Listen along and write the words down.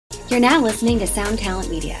You're now listening to Sound Talent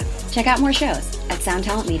Media. Check out more shows at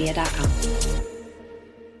soundtalentmedia.com.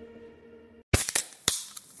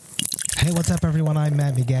 Hey, what's up, everyone? I'm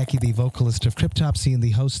Matt Migaki, the vocalist of Cryptopsy and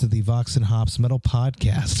the host of the Vox and Hops Metal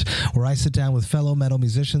Podcast, where I sit down with fellow metal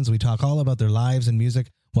musicians. We talk all about their lives and music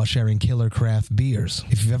while sharing killer craft beers.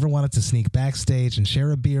 If you've ever wanted to sneak backstage and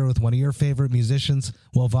share a beer with one of your favorite musicians,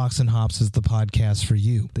 well, Vox and Hops is the podcast for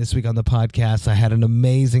you. This week on the podcast, I had an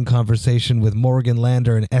amazing conversation with Morgan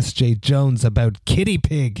Lander and S.J. Jones about Kitty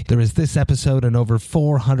Pig. There is this episode and over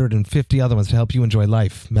 450 other ones to help you enjoy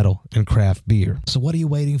life, metal, and craft beer. So what are you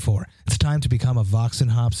waiting for? It's time to become a Vox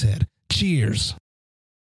and Hops head. Cheers!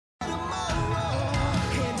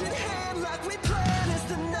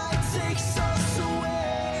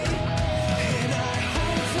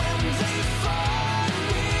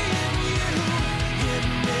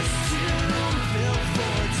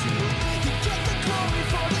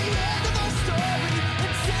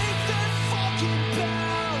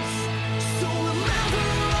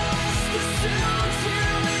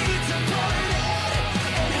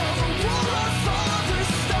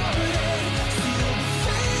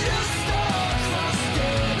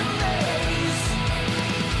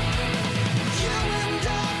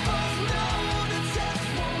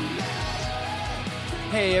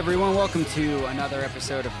 Hey everyone, welcome to another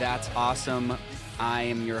episode of That's Awesome. I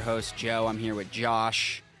am your host, Joe. I'm here with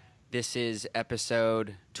Josh. This is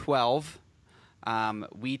episode 12.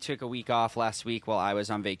 We took a week off last week while I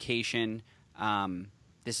was on vacation.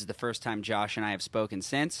 This is the first time Josh and I have spoken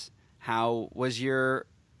since. How was your,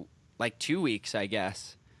 2 weeks, I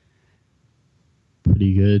guess?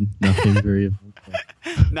 Pretty good. Nothing very eventful.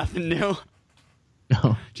 Nothing new?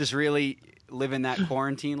 No. Just really living that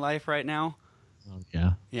quarantine life right now?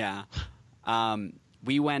 Yeah. Yeah.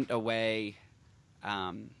 We went away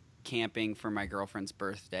camping for my girlfriend's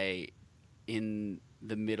birthday in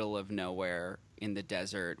the middle of nowhere in the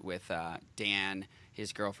desert with Dan,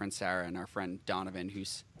 his girlfriend Sarah, and our friend Donovan,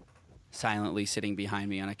 who's silently sitting behind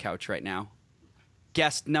me on a couch right now.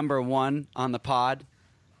 Guest number 1 on the pod.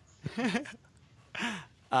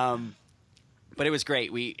 But it was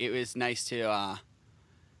great. It was nice to...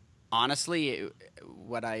 Honestly,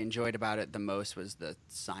 what I enjoyed about it the most was the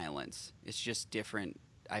silence. It's just different.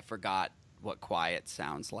 I forgot what quiet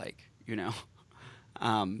sounds like, you know?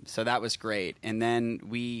 So that was great. And then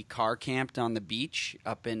we car camped on the beach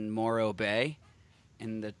up in Morro Bay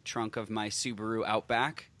in the trunk of my Subaru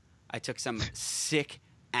Outback. I took some sick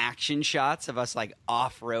action shots of us,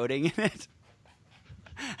 off-roading in it.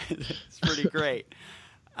 It's pretty great.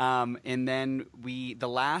 And then the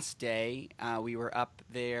last day, we were up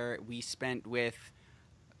there. We spent with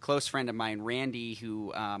a close friend of mine, Randy,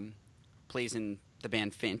 who plays in the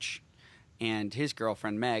band Finch, and his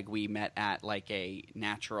girlfriend, Meg. We met at a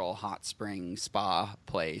natural hot spring spa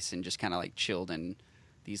place and just kind of chilled in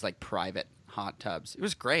these private hot tubs. It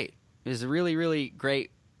was great. It was a really, really great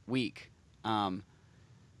week to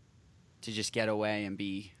just get away and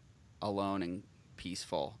be alone and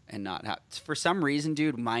peaceful and not have... For some reason,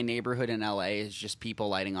 dude, my neighborhood in LA is just people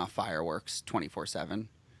lighting off fireworks 24/7.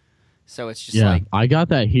 So it's just I got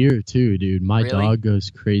that here too, dude. My Really? dog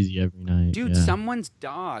goes crazy every night. Dude, yeah. someone's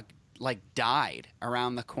dog died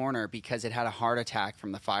around the corner because it had a heart attack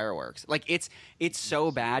from the fireworks. It's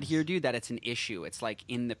so bad here, dude, that it's an issue. It's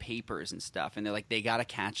in the papers and stuff, and they're they gotta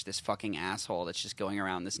catch this fucking asshole that's just going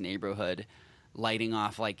around this neighborhood lighting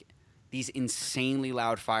off these insanely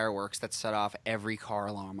loud fireworks that set off every car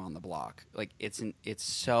alarm on the block. It's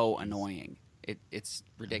so annoying. It's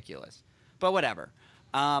ridiculous. But whatever.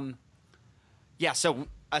 Yeah, so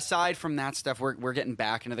aside from that stuff, we're getting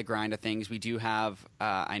back into the grind of things. We do have,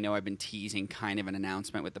 I know I've been teasing kind of an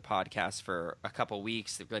announcement with the podcast for a couple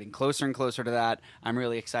weeks. They're getting closer and closer to that. I'm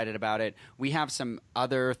really excited about it. We have some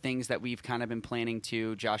other things that we've kind of been planning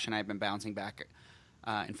to. Josh and I have been bouncing back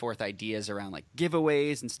and forth ideas around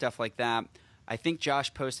giveaways and stuff like that. I think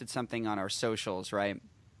Josh posted something on our socials, right?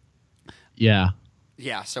 Yeah.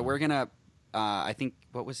 Yeah, so we're going to, I think,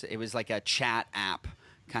 it was a chat app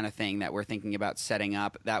kind of thing that we're thinking about setting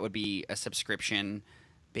up. That would be a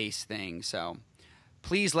subscription-based thing. So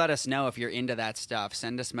please let us know if you're into that stuff.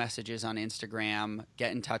 Send us messages on Instagram.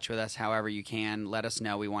 Get in touch with us however you can. Let us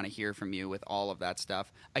know. We want to hear from you with all of that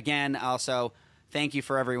stuff. Again, also... Thank you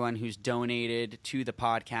for everyone who's donated to the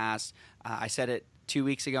podcast. I said it 2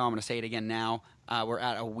 weeks ago. I'm going to say it again now. We're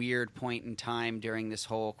at a weird point in time during this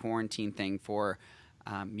whole quarantine thing for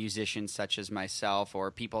musicians such as myself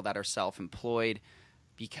or people that are self-employed,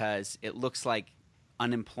 because it looks like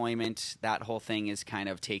unemployment, that whole thing is kind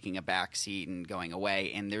of taking a back seat and going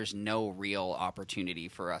away, and there's no real opportunity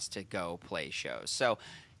for us to go play shows. So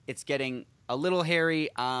it's getting a little hairy.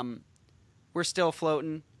 We're still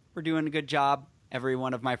floating. We're doing a good job. Every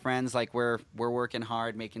one of my friends, like we're working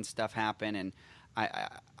hard, making stuff happen, and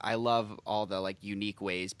I love all the like unique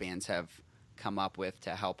ways bands have come up with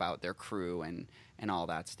to help out their crew and all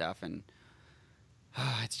that stuff. And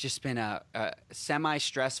it's just been a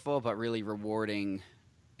semi-stressful but really rewarding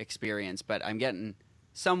experience. But I'm getting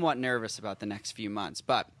somewhat nervous about the next few months.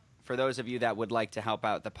 But for those of you that would like to help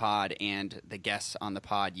out the pod and the guests on the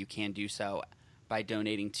pod, you can do so by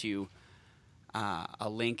donating to a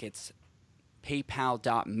link. It's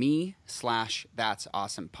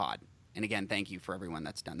paypal.me/that'sawesomepod. And again, thank you for everyone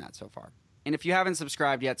that's done that so far. And if you haven't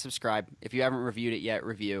subscribed yet, subscribe. If you haven't reviewed it yet,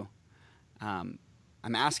 review. I'm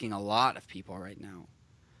asking a lot of people right now.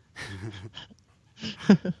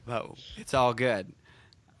 But it's all good.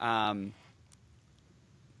 All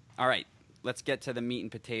right, let's get to the meat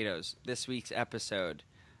and potatoes. This week's episode.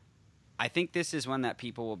 I think this is one that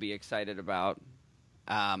people will be excited about.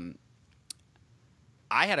 I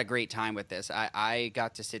had a great time with this. I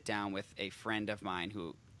got to sit down with a friend of mine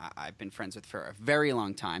who I've been friends with for a very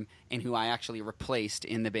long time and who I actually replaced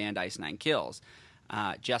in the band Ice Nine Kills,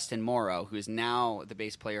 Justin Morrow, who is now the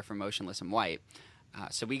bass player for Motionless in White.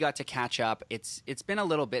 So we got to catch up. It's been a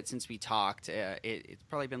little bit since we talked. It's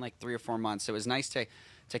probably been like 3 or 4 months. So it was nice to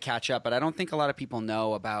catch up, but I don't think a lot of people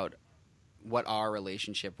know about what our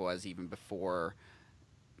relationship was even before,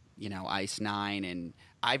 Ice Nine. And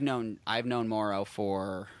I've known Morrow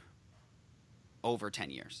for over 10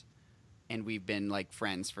 years, and we've been like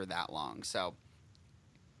friends for that long. So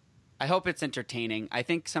I hope it's entertaining. I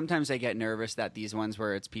think sometimes I get nervous that these ones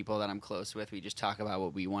where it's people that I'm close with, we just talk about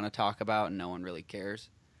what we want to talk about and no one really cares.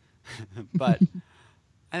 But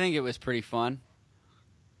I think it was pretty fun.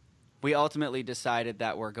 We ultimately decided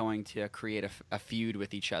that we're going to create a feud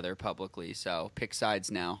with each other publicly, so pick sides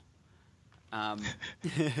now.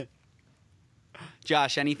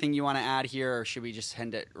 Josh, anything you want to add here, or should we just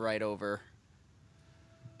hand it right over?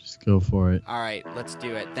 Just go for it. All right, let's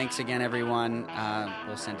do it. Thanks again, everyone.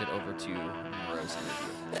 We'll send it over to Morrow's interview.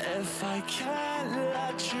 If I can't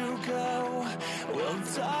let you go, we'll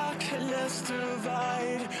darkness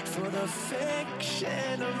divide. For the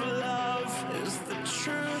fiction of love is the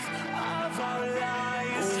truth of our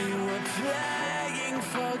lives. We were playing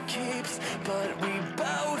for keeps, but we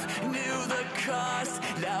both knew the cost.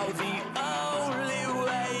 Now the only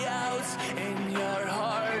way out in your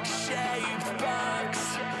heart-shaped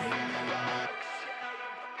box.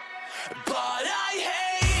 But I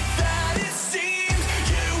hate that it seems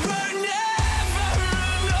you were never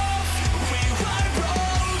enough. We were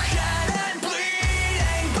broken and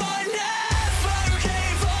bleeding, but never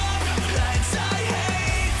gave up. And I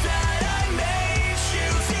hate that I made you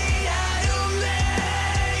the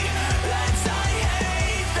enemy. And I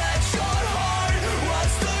hate that your heart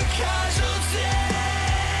was the casualty.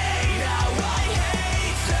 Now I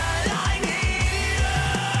hate that I need you.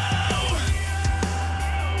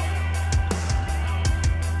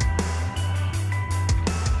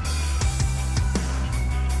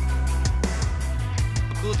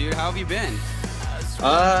 Cool, dude. How have you been?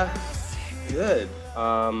 Good.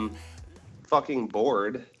 Fucking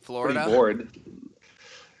bored. Florida? Pretty bored.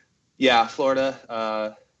 Yeah,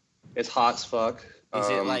 Florida. It's hot as fuck. Is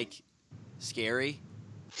it, like, scary?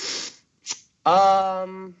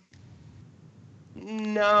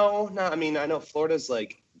 No, I mean, I know Florida's,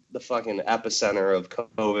 like, the fucking epicenter of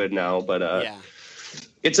COVID now, but, Yeah.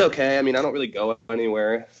 it's okay. I mean, I don't really go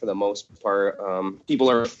anywhere for the most part. People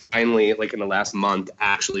are finally, like, in the last month,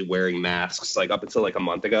 actually wearing masks. Like, up until, like, a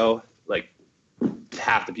month ago, like,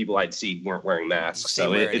 half the people I'd see weren't wearing masks. Same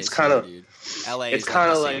So where it it's is kind here, of, dude. LA it's is like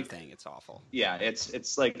kinda the same like- thing. It's awful. yeah,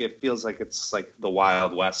 it's like, it feels like it's, like, the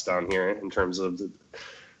Wild West down here in terms of the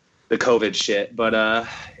COVID shit. But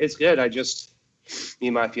it's good. Me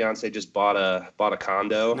and my fiance just bought a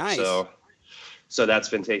condo. Nice. So that's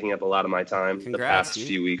been taking up a lot of my time the Congrats, past dude.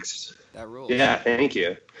 few weeks. That rules. Yeah, thank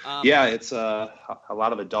you. Yeah, It's a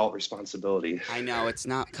lot of adult responsibility. I know it's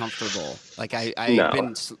not comfortable. Like I've No.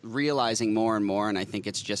 been realizing more and more, and I think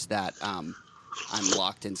it's just that I'm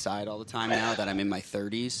locked inside all the time now. That I'm in my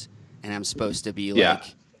 30s, and I'm supposed to be like Yeah.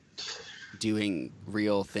 doing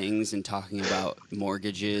real things and talking about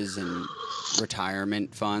mortgages and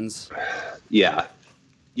retirement funds. Yeah.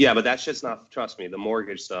 Yeah, but that's just not, trust me, the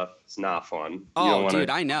mortgage stuff is not fun. You Oh, don't wanna, dude,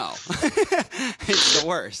 I know. It's the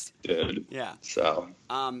worst. dude. Yeah. So,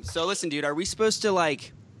 So listen, dude, are we supposed to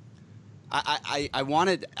like?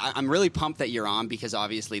 I'm really pumped that you're on because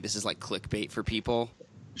obviously this is like clickbait for people.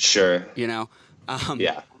 sure. You know.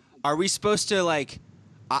 Yeah. Are we supposed to like?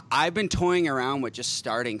 I've been toying around with just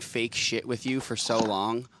starting fake shit with you for so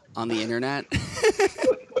long on the internet.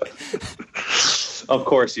 Of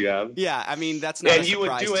course you have. Yeah, I mean that's not And a you would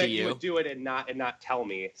surprise do to it. You would do it and not tell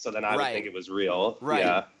me, so then I would Right. think it was real. Right.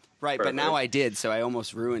 Yeah. Right, Perfect. but now I did, so I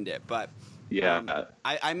almost ruined it. But Yeah.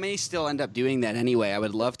 I may still end up doing that anyway. I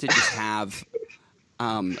would love to just have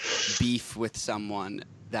beef with someone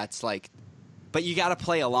that's like, but you got to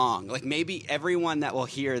play along. Like maybe everyone that will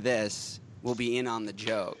hear this will be in on the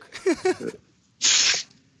joke.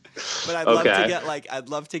 But I'd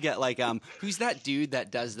love to get like who's that dude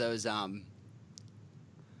that does those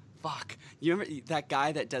fuck, you remember that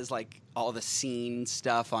guy that does like all the scene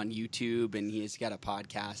stuff on YouTube, and he's got a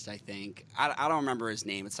podcast, I think. I don't remember his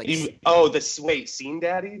name. It's like Scene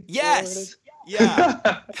Daddy? Yes.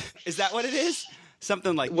 Yeah. Is that what it is?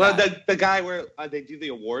 Something like Well, that. the guy where they do the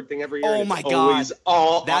award thing every year. Oh and my it's God. always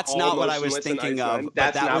all That's not what I was motionless and thinking of, Einstein. but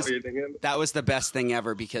That's that not was- what you're thinking. That was the best thing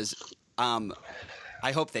ever because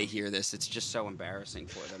I hope they hear this. It's just so embarrassing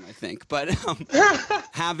for them, I think. But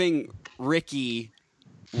having Ricky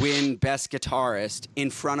win Best Guitarist in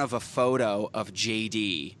front of a photo of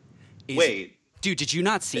JD is... Wait, Dude, did you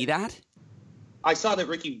not see that? I saw that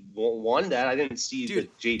Ricky won that. I didn't see the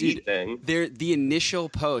JD thing. The initial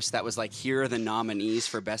post that was like, here are the nominees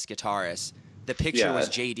for Best Guitarist. The picture Yeah. was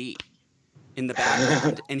JD in the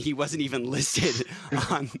background, and he wasn't even listed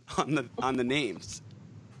on the names.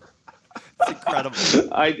 It's incredible.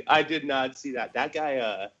 I did not see that. That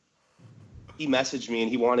guy, he messaged me and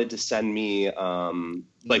he wanted to send me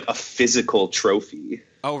like a physical trophy.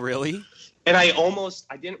 Oh, really? And I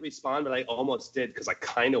didn't respond, but I almost did because I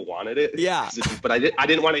kind of wanted it. Yeah. But I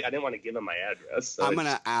didn't want to give him my address. So I'm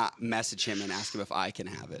gonna message him and ask him if I can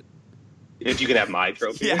have it. if you can have my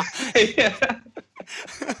trophy. Yeah.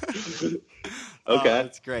 Okay. Oh,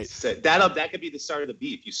 that's great. So that could be the start of the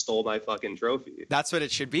beef. You stole my fucking trophy. That's what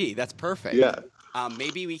it should be. That's perfect. Yeah.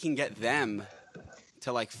 Maybe we can get them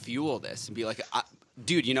to like fuel this and be like,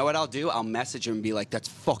 dude, you know what I'll do? I'll message him and be like, that's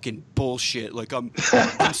fucking bullshit. Like I'm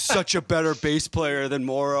such a better bass player than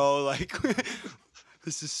Morrow. Like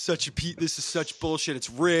this is such bullshit. It's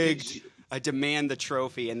rigged. I demand the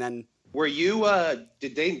trophy. And then Were you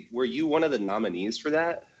were you one of the nominees for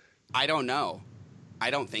that? I don't know. I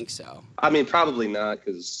don't think so. I mean, probably not,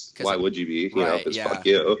 because why would you be? You know, Right, it's yeah. fuck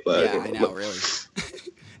you. But Yeah, I know, really.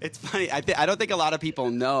 It's funny. I don't think a lot of people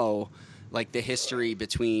know like the history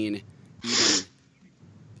between even,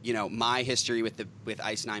 you know, my history with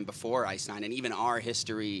Ice Nine before Ice Nine, and even our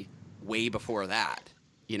history way before that.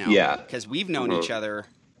 You know, Yeah. because we've known each other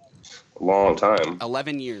a long time.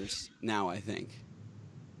 11 years now, I think.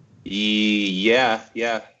 Yeah.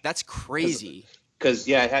 That's crazy. Because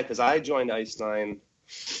I joined Ice Nine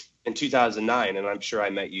in 2009, and I'm sure I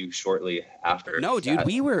met you shortly after. No, dude, that.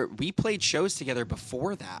 we played shows together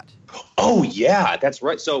before that. Oh yeah, that's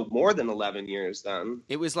right. So more than 11 years then.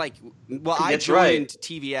 It was like, well, I That's joined right.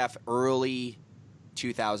 TVF early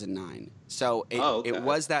 2009. So Okay. it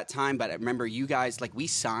was that time, but I remember you guys, like, we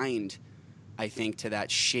signed, I think, to that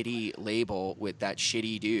shitty label with that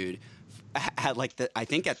shitty dude at I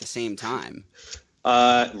think at the same time.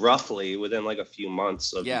 Roughly within like a few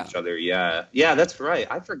months of Yeah. each other. Yeah, that's right.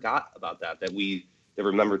 I forgot about that. That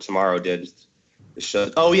Remember Tomorrow did the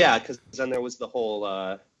show. Oh yeah, because then there was the whole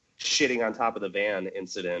shitting on top of the van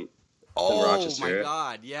incident in Oh Rochester. my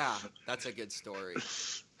God, yeah, that's a good story.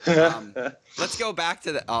 Let's go back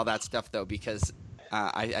to all that stuff though, because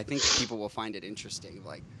I think people will find it interesting.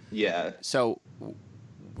 Like, Yeah. so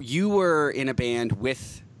you were in a band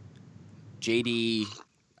with JD,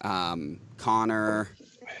 Connor,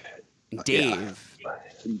 and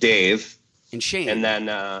Dave, and Shane. and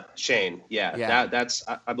then Shane. Yeah. Yeah. That's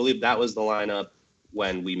I believe that was the lineup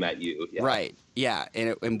when we met you. Yeah. Right. Yeah.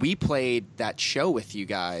 And we played that show with you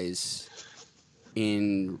guys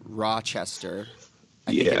in Rochester.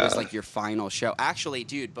 I think it was Yeah. like your final show. Actually,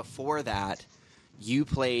 dude, before that, you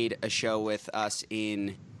played a show with us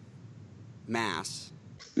in Mass.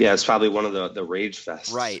 Yeah, it's probably one of the Rage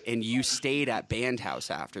Fests. Right. And you stayed at Bandhouse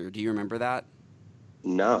after. Do you remember that?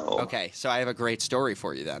 No. Okay. So I have a great story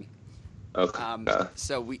for you then. Okay.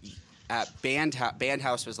 So we at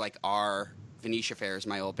Bandhouse was like our Venetia Fairs,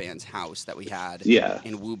 my old band's house that we had Yeah.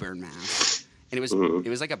 in Woburn, Mass. And it Mhm.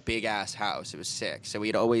 was like a big ass house. It was sick. So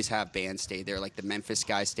we'd always have bands stay there. Like the Memphis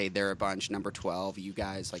guys stayed there a bunch. Number 12, you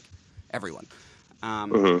guys, like everyone.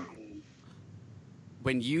 Mhm.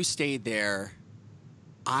 When you stayed there,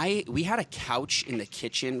 we had a couch in the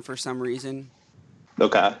kitchen for some reason.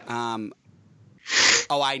 Okay.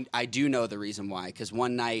 I do know the reason why. Because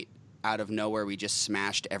one night, out of nowhere, we just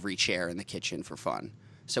smashed every chair in the kitchen for fun.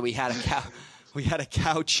 So we had a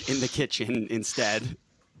couch in the kitchen instead.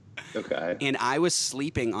 Okay. And I was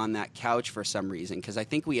sleeping on that couch for some reason because I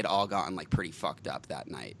think we had all gotten like pretty fucked up that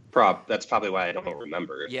night. That's probably why I don't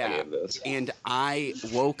remember any Yeah. of this. And I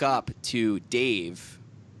woke up to Dave,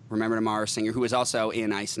 Remember Tomorrow singer, who was also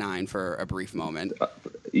in Ice Nine for a brief moment.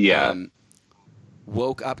 Yeah.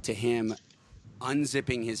 Woke up to him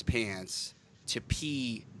unzipping his pants to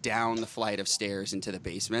pee down the flight of stairs into the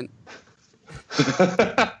basement.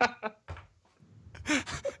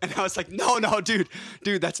 And I was like, no, dude,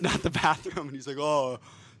 that's not the bathroom. And he's like, oh,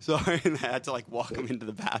 sorry. And I had to like walk him into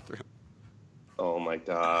the bathroom. Oh my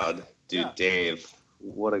God, dude, Yeah. Dave,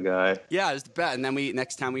 what a guy. Yeah, it was the best. And then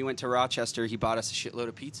next time we went to Rochester, he bought us a shitload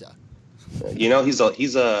of pizza. You know, he's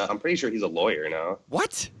I'm pretty sure he's a lawyer now.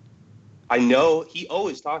 What? I know he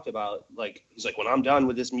always talked about he's like, when I'm done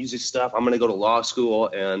with this music stuff, I'm gonna go to law school,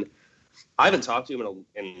 and I haven't talked to him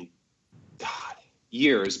in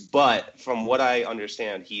years, but from what I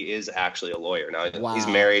understand, he is actually a lawyer now. Wow. He's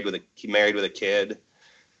married with a kid.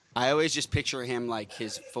 I always just picture him like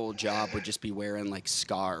his full job would just be wearing like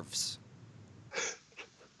scarves.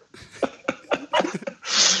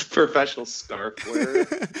 Professional scarf wearer.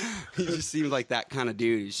 He just seemed like that kind of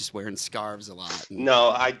dude. He's just wearing scarves a lot. No,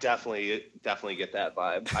 I definitely get that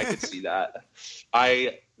vibe. I could see that.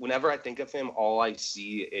 Whenever I think of him, all I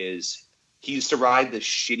see is he used to ride this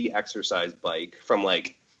shitty exercise bike from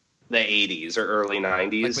like the 80s or early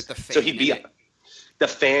 90s. Like with the fan so he'd be in it. the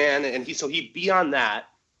fan, and he'd be on that.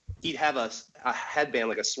 He'd have a headband,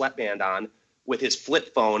 like a sweatband on, with his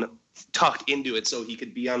flip phone tucked into it so he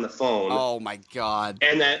could be on the phone. Oh my God.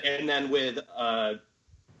 And then with a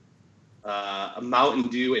Mountain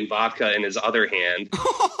Dew and vodka in his other hand.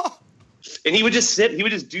 And he would just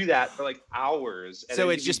do that for like hours. And So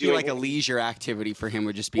then it'd he'd just be doing- like a leisure activity for him.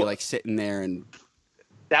 Would just be like sitting there and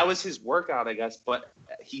That was his workout, I guess, but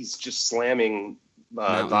he's just slamming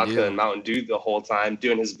Mountain vodka Dew. and Mountain Dew the whole time,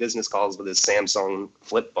 doing his business calls with his Samsung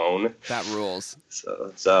flip phone. that rules.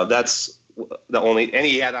 So that's the only, and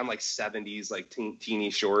he had on like 70s, like teeny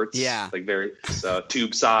shorts. Yeah. Like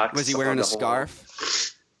tube socks. Was he on wearing the a whole-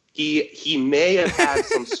 scarf? He may have had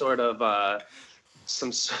some sort of,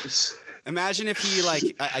 Imagine if he like,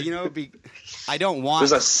 it'd be. I don't it want.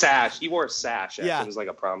 was a sash. He wore a sash. Actually. Yeah. It was like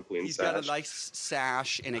a prom queen He's sash. got a nice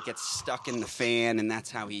sash, and it gets stuck in the fan, and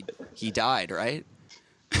that's how he died, right?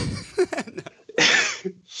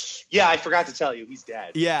 Yeah, I forgot to tell you, he's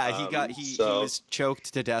dead. Yeah, he so- was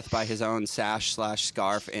choked to death by his own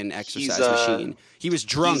sash/scarf and exercise He's, machine. He was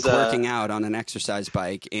drunk he's, working out on an exercise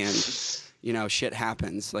bike, and shit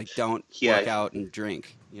happens. Like, don't Yeah. work out and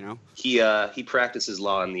drink. He practices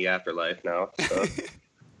law in the afterlife now. So.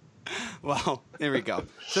 Well, there we go.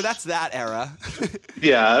 So that's that era.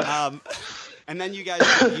 Yeah. And then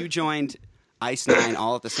you joined Ice Nine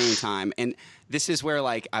all at the same time, and this is where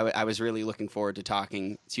like I was really looking forward to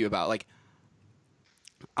talking to you about like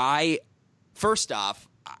first off,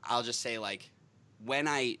 I'll just say like when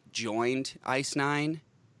I joined Ice Nine,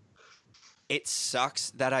 it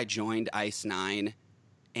sucks that I joined Ice Nine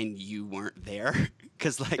and you weren't there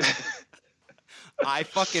because like I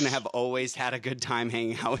fucking have always had a good time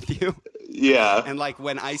hanging out with you. Yeah. And like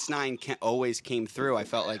when Ice Nine always came through, I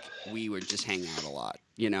felt like we would just hang out a lot,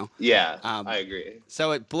 Yeah, Um, I agree.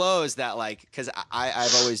 So it blows that like, because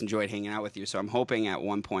I've always enjoyed hanging out with you. So I'm hoping at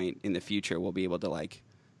one point in the future we'll be able to like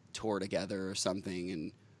tour together or something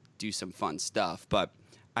and do some fun stuff. But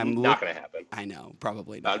I'm Not going to happen. I know,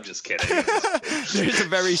 probably not. I'm just kidding. There's a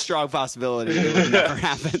very strong possibility it would never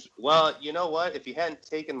happen. Well, you know what? If you hadn't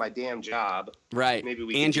taken my damn job, Right. maybe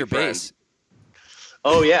we and could your be friends. bass.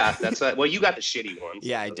 Oh yeah, that's well. You got the shitty ones.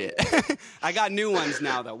 Yeah, I did. I got new ones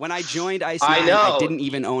now though. When I joined Ice I Nine, know. I didn't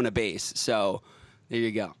even own a bass. So there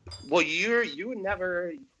you go. Well, you were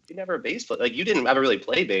never a bass player. Like you didn't ever really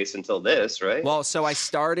play bass until this, right? Well, so I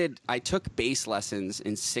took bass lessons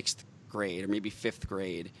in 6th grade or maybe 5th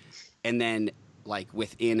grade, and then like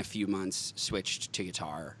within a few months switched to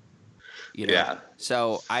guitar. Yeah.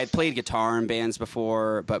 So I had played guitar in bands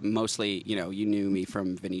before, but mostly, you knew me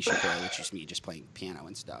from Venetian Fair, which was me just playing piano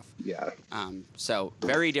and stuff. Yeah. So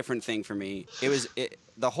very different thing for me.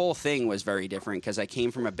 The whole thing was very different because I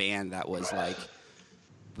came from a band that was like,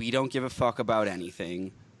 we don't give a fuck about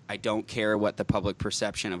anything. I don't care what the public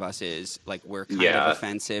perception of us is. Like, we're kind of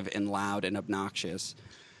offensive and loud and obnoxious.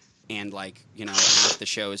 And like, half the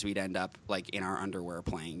shows we'd end up like in our underwear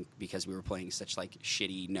playing because we were playing such like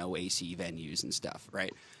shitty no AC venues and stuff,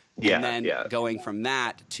 right? Yeah, And then yeah. going from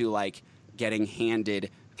that to like getting handed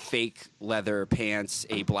fake leather pants,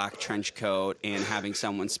 a black trench coat, and having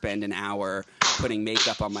someone spend an hour putting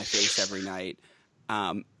makeup on my face every night,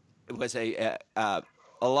 it was a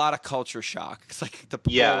lot of culture shock. It's like the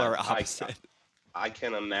polar opposite. I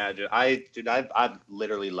can imagine. I've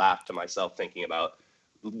literally laughed to myself thinking about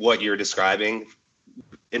what you're describing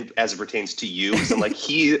as it pertains to you. So like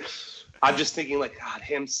I'm just thinking like, God,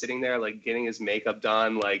 him sitting there, like getting his makeup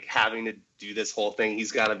done, like having to do this whole thing.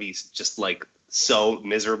 He's got to be just like so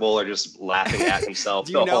miserable or just laughing at himself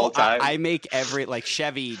Do you the know, whole time. I make like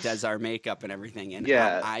Chevy does our makeup and everything. And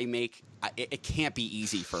Yeah. it can't be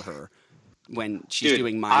easy for her when she's Dude,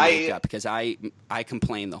 doing my makeup because I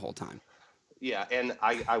complain the whole time. Yeah, and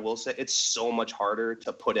I will say it's so much harder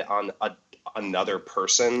to put it on another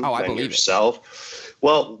person Oh, I than believe it. yourself.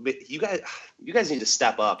 Well, but you guys need to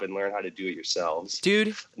step up and learn how to do it yourselves.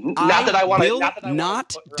 Dude, Not that I want will to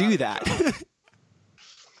not do that.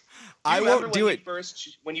 I won't do it.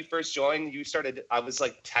 When you first joined, you started. I was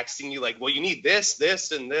like texting you, like, "Well, you need this,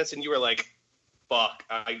 this, and this," and you were like, "Fuck,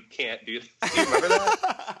 I can't do this." Do you remember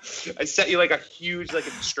that? I sent you like a huge like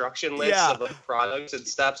instruction list Yeah. of the products and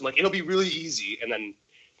steps. I'm like, it'll be really easy, and then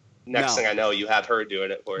next No. thing I know, you have her doing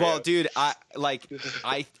it for you. Well, dude, I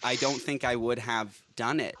don't think I would have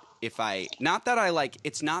done it if not that I like.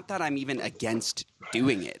 It's not that I'm even against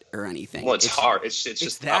doing it or anything. Well, it's hard. It's It's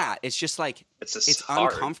just that. It's just like It's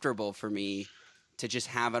hard. uncomfortable for me to just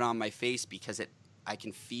have it on my face because I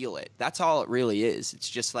can feel it. That's all it really is. It's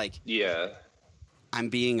just like Yeah, I'm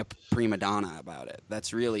being a prima donna about it.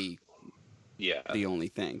 That's really yeah. the only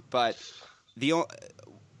thing. But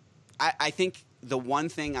I think the one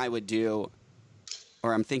thing I would do,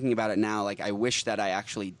 or I'm thinking about it now, like I wish that I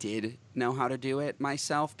actually did know how to do it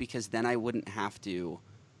myself because then I wouldn't have to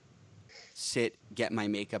get my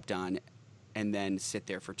makeup done, and then sit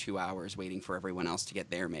there for 2 hours waiting for everyone else to get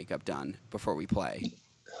their makeup done before we play.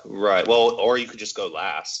 Right. Well, or you could just go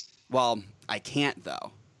last. Well, I can't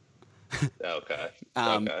though. Okay.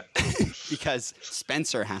 Um, okay. Because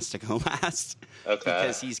Spencer has to go last. Okay.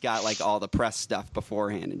 Because he's got like all the press stuff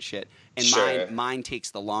beforehand and shit. And Sure. mine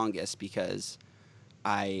takes the longest because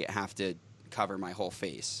I have to cover my whole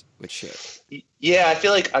face with shit. Yeah, I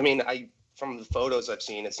feel like from the photos I've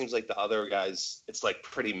seen, it seems like the other guys, it's like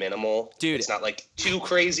pretty minimal. Dude. It's not like too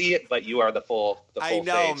crazy, but you are the full I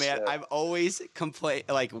know, face. man. Yeah. I'm always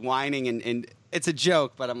whining and it's a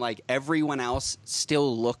joke, but I'm like, everyone else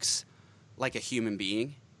still looks like a human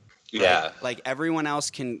being. right? Yeah. Like everyone else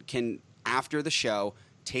can after the show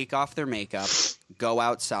take off their makeup, go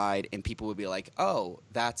outside, and people would be like, "Oh,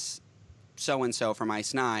 that's so and so from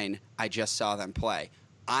Ice Nine. I just saw them play."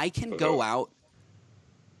 I can go out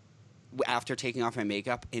after taking off my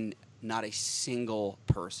makeup, and not a single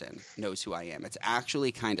person knows who I am. It's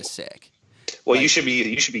actually kind of sick. Well, like- you should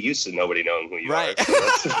be used to nobody knowing who you Right. are.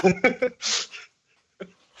 So that's-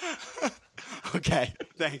 Okay,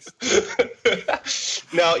 thanks.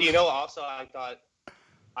 No, also I thought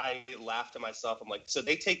I laughed to myself. I'm like, so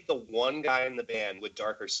they take the one guy in the band with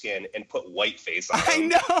darker skin and put white face on I him.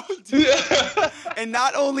 know, dude. And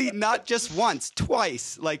not just once,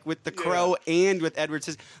 twice, like with the Crow and with Edward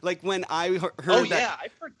Scissorhands. Like when I heard Oh that, yeah, I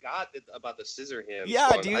forgot about the scissor hands. Yeah,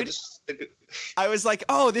 one. dude. I was like,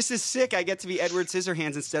 "Oh, this is sick! I get to be Edward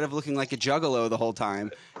Scissorhands instead of looking like a juggalo the whole time."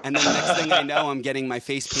 And then the next thing I know, I'm getting my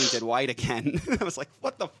face painted white again. I was like,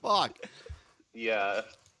 "What the fuck?" Yeah,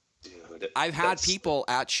 dude. I've had people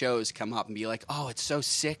at shows come up and be like, "Oh, it's so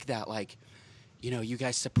sick that like, you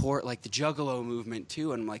guys support like the juggalo movement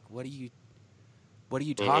too." And I'm like, "What are you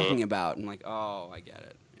talking about?" I'm like, "Oh, I get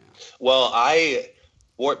it." Yeah. Well,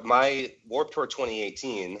 my Warped Tour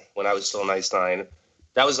 2018 when I was still in Ice Nine,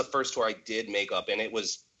 that was the first tour I did makeup, and it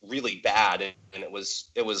was really bad, and it was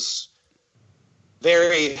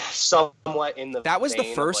very somewhat in the. That was the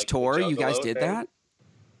vein of, first like, the tour you guys Juggalo did thing. that?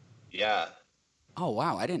 Yeah. Oh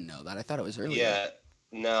wow, I didn't know that. I thought it was earlier. Yeah,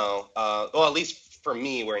 no. Well, at least for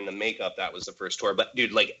me, wearing the makeup, that was the first tour. But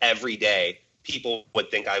dude, like every day, people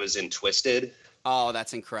would think I was in Twisted Oh,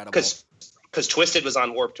 that's incredible. because Twisted was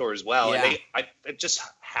on Warped Tour as well. Yeah. And it just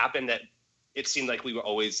happened that it seemed like we were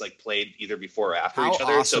always like played either before or after How each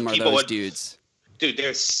other. awesome so are people those would, dudes? dude,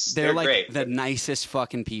 They're like great. the nicest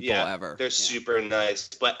fucking people yeah, ever. They're Yeah. super nice.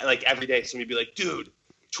 But like every day, somebody would be like, dude,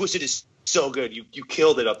 Twisted is so good. You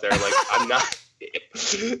killed it up there. Like I'm not.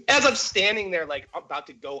 As I'm standing there, like I'm about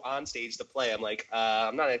to go on stage to play, I'm like,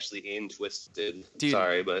 I'm not actually in Twisted. Dude.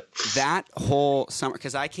 Sorry, but That whole summer,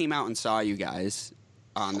 because I came out and saw you guys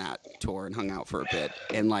on that tour and hung out for a bit,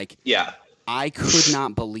 and like yeah, I could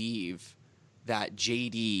not believe that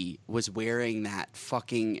JD was wearing that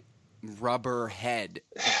fucking rubber head,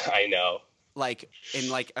 I know. like in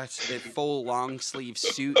like a full long sleeve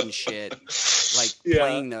suit and shit, like Yeah.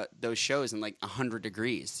 playing those shows in like 100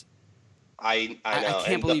 degrees. I know. I can't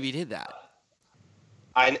And believe he did that.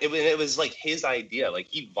 it was like his idea. Like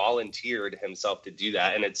he volunteered himself to do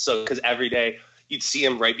that, and it's so because every day you'd see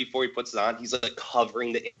him right before he puts it on. He's like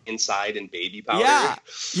covering the inside in baby powder.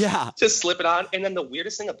 Yeah. To slip it on. And then the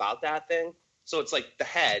weirdest thing about that thing, so it's like the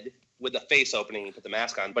head with the face opening, you put the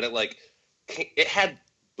mask on, but it had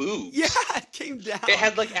boobs. Yeah, it came down. It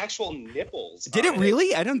had like actual nipples. Did it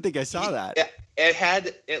really? I don't think I saw that.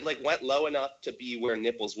 It like went low enough to be where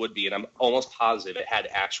nipples would be, and I'm almost positive it had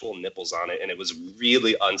actual nipples on it, and it was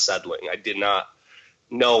really unsettling. I did not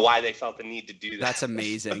know why they felt the need to do that. That's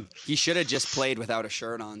amazing. He should have just played without a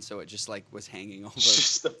shirt on, so it just like was hanging over.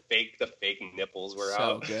 Just the fake nipples were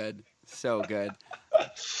out. So good.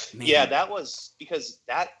 Man. Yeah, that was because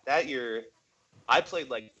that year I played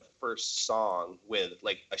like the first song with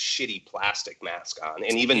like a shitty plastic mask on,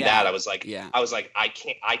 and even that I was like I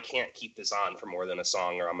can't keep this on for more than a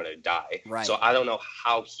song or I'm gonna die. Right. So I don't know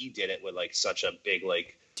how he did it with like such a big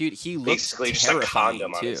like dude. He looked basically just a terrifying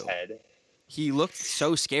condom on too. his head. He looked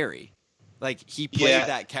so scary. Like he played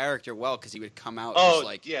that character well because he would come out just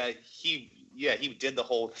like he did the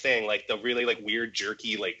whole thing, like the really like weird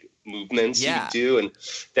jerky like movements he would do, and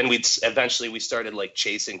then we started like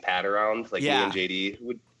chasing Pat around, like me and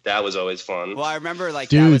JD. That was always fun. Well, I remember like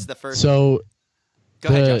Dude, that was the first. So go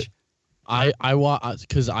ahead, Josh. I watch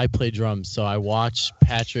because I play drums, so I watch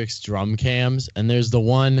Patrick's drum cams, and there's the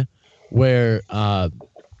one where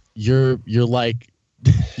you're like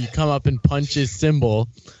you come up and punch his cymbal,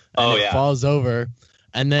 and it falls over.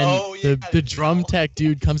 And then the drum tech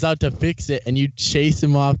dude comes out to fix it, and you chase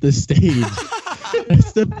him off the stage.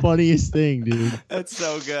 That's the funniest thing, dude. That's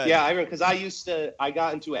so good. Yeah, I remember because I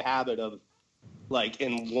got into a habit of like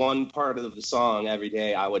in one part of the song every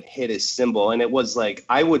day I would hit his cymbal, and it was like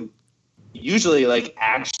I would usually like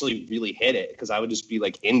actually really hit it because I would just be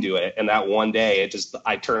like into it, and that one day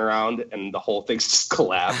I turn around and the whole thing's just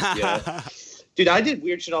collapsed. Yeah. Dude, I did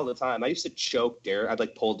weird shit all the time. I used to choke Derek. I'd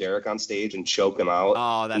like pull Derek on stage and choke him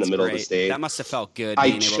out in the middle of the stage. That must have felt good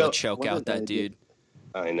being able to choke out that dude.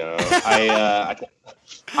 I know.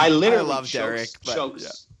 I literally love Derek.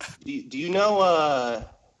 Chokes. Do you know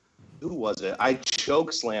who was it? I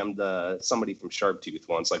choke slammed somebody from Sharptooth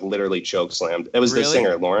once. Like literally choke slammed. It was the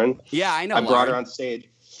singer Lauren. Yeah, I know. I brought her on stage,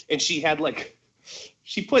 and she had like.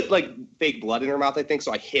 She put like fake blood in her mouth, I think.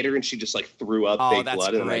 So I hit her, and she just like threw up fake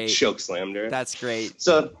blood, and I choke slammed her. That's great.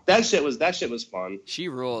 So that shit was fun. She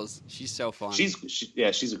rules. She's so fun. She's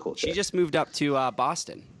a cool chick. She just moved up to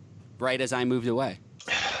Boston, right as I moved away.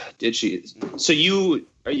 Did she? So you're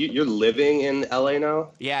living in LA now?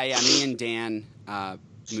 Yeah. Me and Dan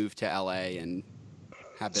moved to LA and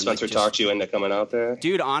have been. Spencer talked you into coming out there,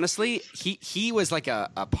 dude. Honestly, he was like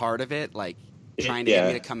a part of it, like. Trying to get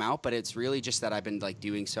me to come out, but it's really just that I've been like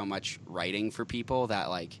doing so much writing for people that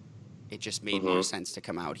like it just made more sense to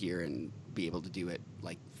come out here and be able to do it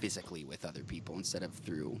like physically with other people instead of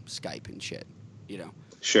through Skype and shit, you know.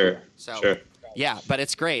 Sure. Yeah, but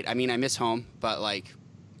it's great. I mean, I miss home, but like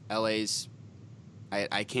LA's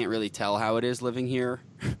I can't really tell how it is living here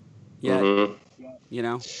yet. You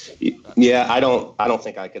know? Yeah, I don't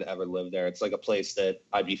think I could ever live there. It's like a place that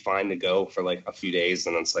I'd be fine to go for like a few days,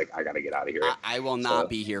 and it's like I gotta get out of here. I will not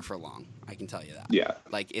be here for long. I can tell you that. Yeah.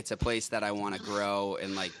 Like it's a place that I want to grow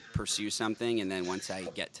and like pursue something, and then once I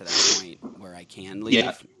get to that point where I can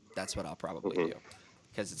leave, that's what I'll probably do.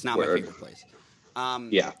 Because it's not my favorite place.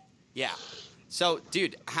 Yeah. So,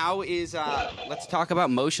 dude, how is let's talk about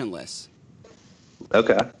Motionless.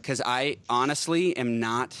 Okay. Because I honestly am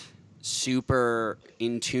not super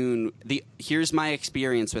in tune. Here's my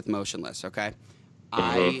experience with Motionless, okay?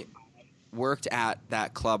 I worked at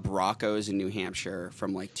that club Rocco's in New Hampshire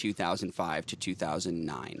from like 2005 to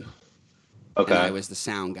 2009. Okay. And I was the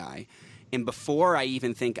sound guy. And before I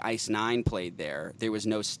even think Ice Nine played there was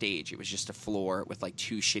no stage. It was just a floor with like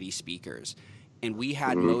two shitty speakers. And we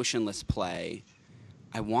had Motionless play,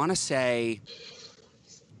 I want to say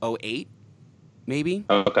 08, maybe.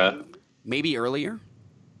 Okay. Maybe earlier.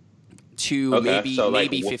 To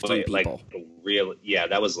maybe 15 people.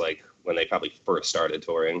 That was like when they probably first started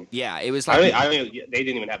touring. Yeah, it was like I mean, they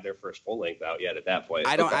didn't even have their first full length out yet at that point.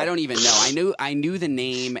 I don't even know. I knew the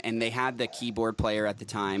name, and they had the keyboard player at the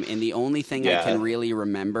time, and the only thing I can really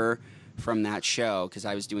remember from that show, because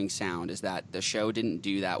I was doing sound, is that the show didn't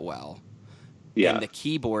do that well. Yeah. And the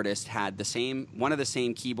keyboardist had one of the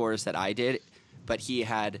same keyboardists that I did, but he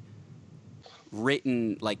had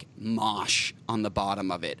written like mosh on the bottom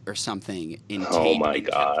of it or something in tape and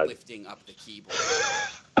kept lifting up the keyboard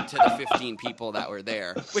to the 15 people that were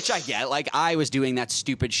there, which I get. Like I was doing that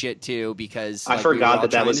stupid shit too because I forgot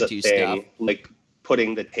that was a thing. Stuff. Like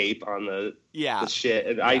putting the tape on the shit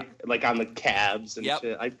and I like on the cabs and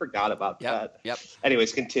shit. I forgot about that. Yep.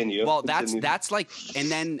 Anyways, continue. Well, that's like, and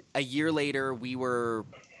then a year later we were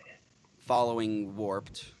following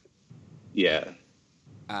Warped Yeah.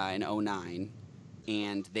 in 09,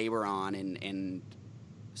 and they were on, and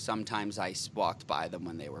sometimes I walked by them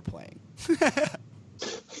when they were playing.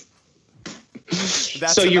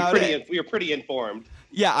 That's So about it. you're pretty informed.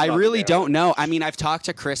 Yeah, I about the really band. don't know. I mean, I've talked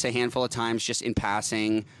to Chris a handful of times just in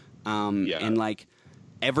passing, Yeah. and like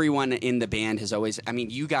everyone in the band has always. I mean,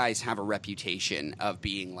 you guys have a reputation of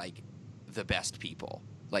being like the best people,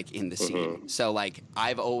 like in the scene. So like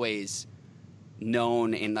I've always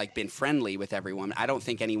known and like been friendly with everyone. I don't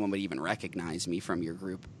think anyone would even recognize me from your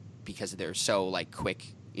group because they're so like quick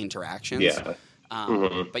interactions. Yeah.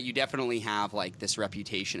 But you definitely have like this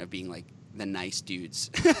reputation of being like the nice dudes.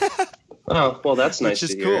 Oh, well, that's nice Which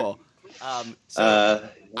is to hear. cool. So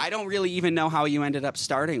I don't really even know how you ended up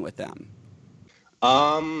starting with them.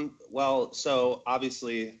 Well, so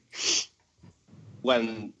obviously,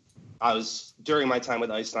 when I was during my time with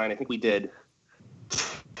Ice9, I think we did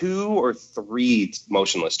 2 or 3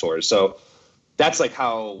 Motionless tours. So that's like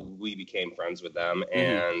how we became friends with them.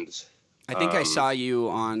 And I think I saw you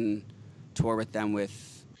on tour with them with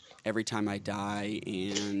Every Time I Die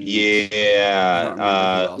and I don't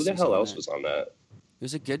remember who the hell else was on that? It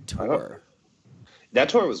was a good I don't- tour. That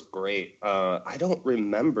tour was great. I don't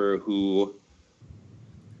remember who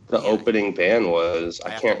the Yeah. opening band was. I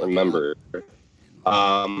I have can't to look it remember.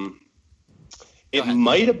 It ahead.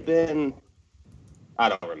 might have been. I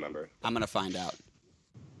don't remember. I'm gonna find out.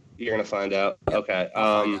 You're gonna find out. Yep, Okay.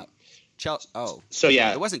 I'll find out. Oh, So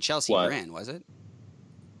yeah, it wasn't Chelsea What? Grin, was it?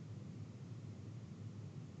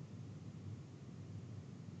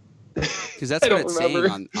 Because that's I what don't it's remember.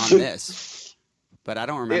 saying on this. But I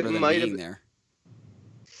don't remember them might have being been- there.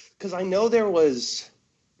 because I know there was.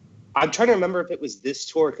 I'm trying to remember if it was this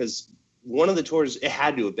tour because one of the tours it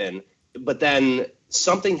had to have been, but then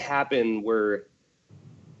something happened where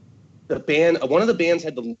one of the bands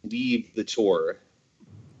had to leave the tour.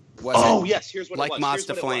 Was it Yes, here's what like it was. Moss Here's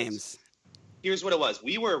to what it was. Flames? Here's what it was.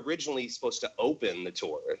 We were originally supposed to open the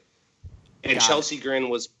tour, and Got it. Chelsea Grin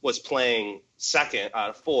was playing second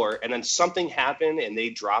out of 4, and then something happened and they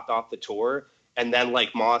dropped off the tour, and then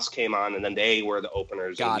like Moss came on, and then they were the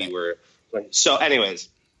openers, Got and it. we were. So, anyways,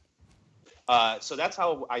 so that's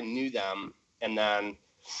how I knew them, and then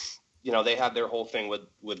they had their whole thing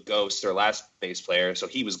with Ghost, their last bass player, so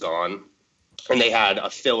he was gone. And they had a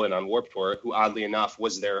fill-in on Warped Tour, who oddly enough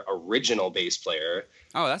was their original bass player,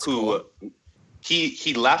 Oh, that's who cool.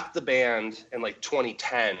 he left the band in like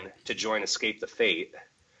 2010 to join Escape the Fate,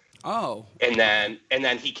 Oh, and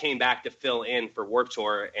then he came back to fill in for Warped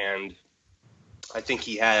Tour, and I think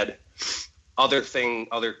he had other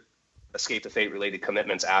Escape the Fate related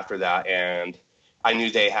commitments after that, and I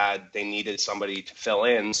knew they needed somebody to fill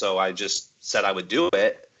in, so I just said I would do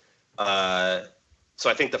it. So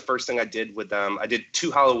I think the first thing I did with them, I did 2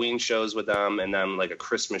 Halloween shows with them, and then like a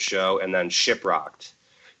Christmas show, and then Shiprocked.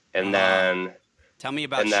 And then, tell me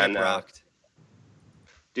about and then, Shiprocked.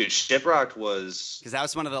 dude, Shiprocked was, Because that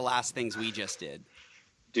was one of the last things we just did.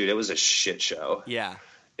 dude, it was a shit show. Yeah.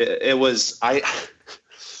 It was,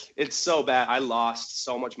 it's so bad. I lost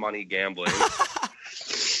so much money gambling.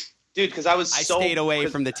 Dude, because I was I so. stayed away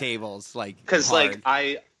from the tables, like, Because, hard.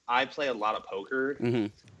 like, I play a lot of poker,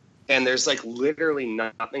 Mhm. and there's, like, literally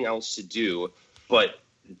nothing else to do but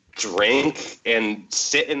drink and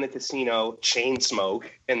sit in the casino, chain smoke,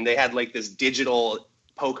 and they had, like, this digital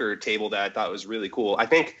poker table that I thought was really cool. I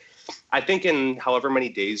think in however many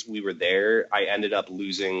days we were there, I ended up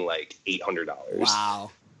losing, like, $800.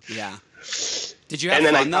 Wow. Yeah. Did you have And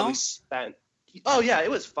then fun, I though? probably spent. Oh yeah, it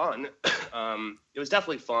was fun. It was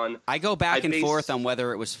definitely fun. I go back I and based- forth on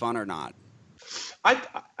whether it was fun or not.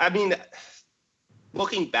 I mean,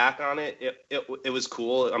 looking back on it, it was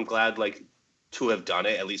cool. I'm glad like to have done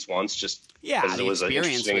it at least once, just Yeah, because the it was an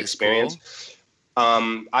experience interesting was experience.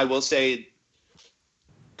 I will say,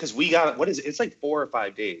 because we got it's like 4 or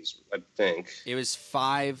 5 days, I think. It was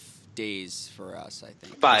 5 days for us, I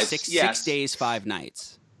think. 5, 6 yes. days, 5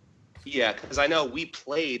 nights. Yeah, because I know we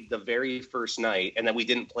played the very first night, and then we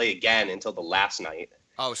didn't play again until the last night.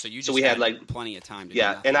 Oh, so you just So we had, like- plenty of time to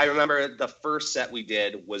Yeah, do that. and I remember the first set we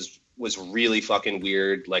did was really fucking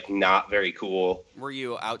weird, like not very cool. Were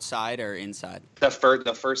you outside or inside? The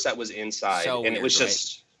first set was inside, So and it weird, was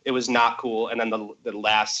just it was not cool. And then the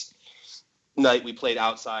last night we played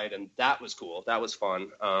outside, and that was cool. That was fun.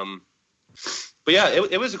 But yeah,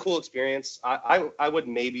 it was a cool experience. I would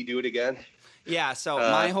maybe do it again. Yeah, so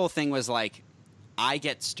my whole thing was like, I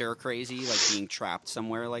get stir crazy, like being trapped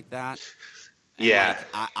somewhere like that. And, Yeah.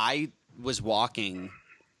 like, I was walking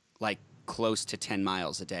like close to 10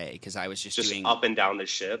 miles a day because I was just doing up and down the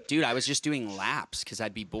ship. Dude, I was just doing laps because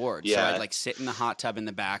I'd be bored. So Yeah. I'd like sit in the hot tub in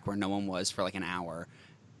the back where no one was for like an hour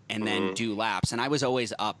and then do laps. And I was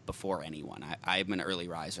always up before anyone. I'm an early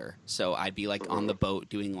riser. So I'd be like on the boat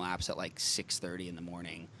doing laps at like 6:30 in the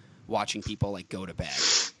morning, watching people like go to bed,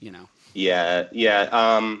 you know? Yeah.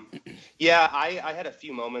 I had a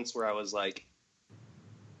few moments where I was like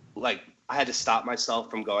I had to stop myself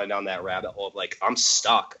from going down that rabbit hole of like, I'm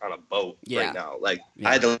stuck on a boat right now. Like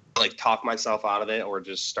I had to like talk myself out of it or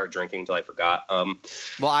just start drinking till I forgot.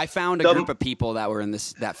 Well, I found a group of people that were in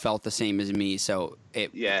this, that felt the same as me. So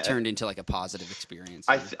it turned into like a positive experience.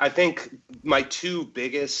 I think my two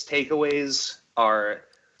biggest takeaways are,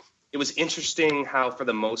 it was interesting how for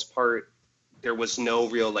the most part, there was no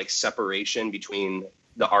real like separation between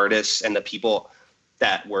the artists and the people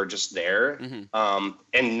that were just there.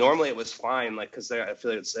 And normally it was fine, like, cause I feel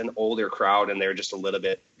like it's an older crowd and they're just a little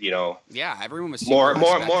bit, you know, everyone was more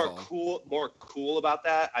respectful. cool about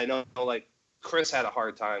that. I know like Chris had a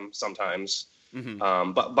hard time sometimes.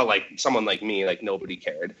 But like someone like me, like nobody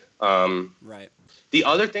cared. Right. The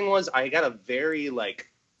other thing was I got a very like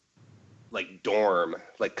dorm,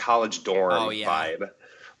 like college dorm vibe.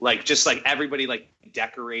 Like just like everybody like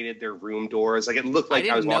decorated their room doors. Like it looked like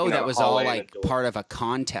I was walking that down was a all hallway like part of a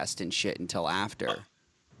contest and shit until after.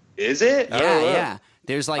 Is it? Yeah.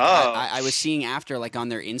 There's like I was seeing after like on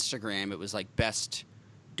their Instagram, it was like best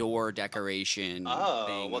door decoration.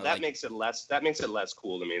 Thing, well, that makes it less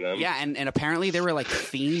cool to me then. Yeah, and apparently there were like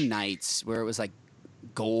theme nights where it was like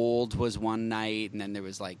gold was one night, and then there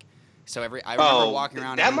was like I remember walking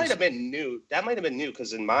around. That might have been new.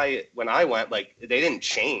 Because when I went, like they didn't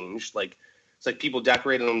change. Like it's like people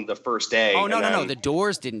decorated them the first day. Oh no, the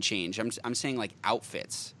doors didn't change. I'm saying like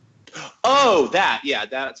outfits. Oh,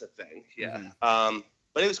 that's a thing. Yeah.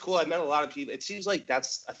 But it was cool. I met a lot of people. It seems like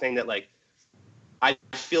that's a thing that like I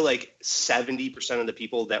feel like 70% of the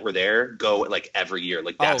people that were there go like every year.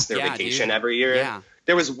 Like that's their vacation every year. Yeah.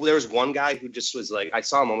 There was one guy who just was like, I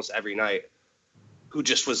saw him almost every night, who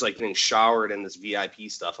just was like getting showered in this VIP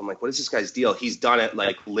stuff. I'm like, what is this guy's deal? He's done it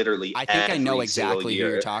like literally. I think I know exactly who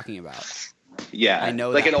you're talking about. Yeah, I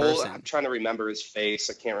know like that an person. old. I'm trying to remember his face.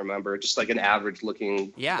 I can't remember. Just like an average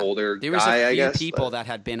looking older there was guy. a few I guess people that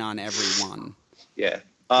had been on every one. Yeah.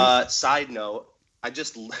 Side note,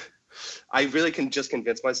 I really can just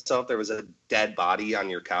convince myself there was a dead body on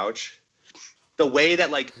your couch. The way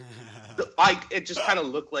that like, it just kind of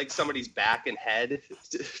looked like somebody's back and head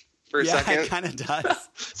for a second. Yeah, it kind of does.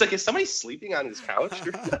 It's like, is somebody sleeping on his couch?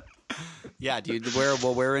 Yeah, dude.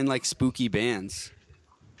 We're in like spooky bands.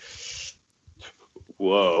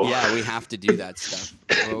 Whoa. Yeah, we have to do that stuff.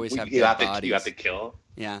 We always have dead bodies. You have to kill.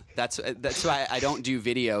 Yeah, that's why I don't do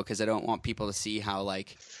video, because I don't want people to see how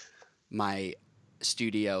like my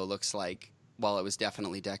studio looks like. Well, it was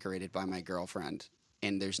definitely decorated by my girlfriend,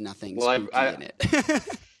 and there's nothing spooky in it.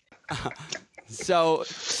 So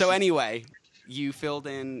anyway, you filled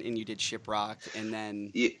in and you did Shiprocked, and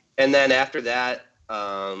then after that,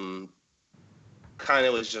 kind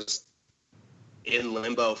of was just in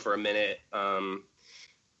limbo for a minute. And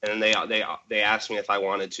then they asked me if I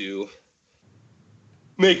wanted to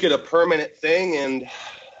make it a permanent thing, and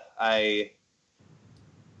I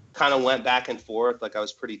kind of went back and forth. Like I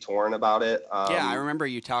was pretty torn about it. Yeah, I remember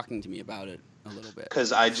you talking to me about it a little bit.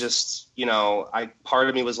 Because I just, part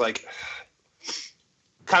of me was like,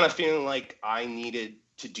 kind of feeling like I needed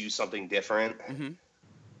to do something different.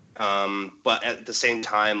 But at the same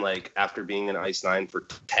time, like after being in Ice Nine for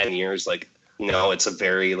 10 years, like, it's a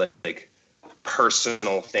very like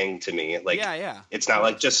personal thing to me. Like, yeah. It's not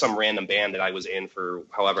like just some random band that I was in for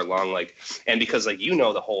however long. Like, and because like,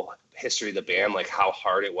 the whole history of the band, like how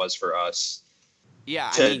hard it was for us.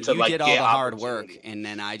 Yeah, you like, did all the hard work, and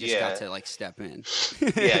then I just got to like step in.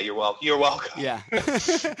 Yeah, you're welcome. Yeah.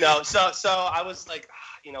 No, so I was like,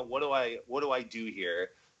 what do I do here?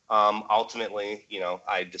 Ultimately,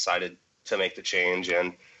 I decided to make the change,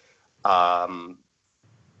 and I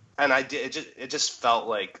did. It just felt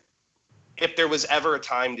like if there was ever a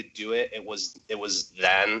time to do it, it was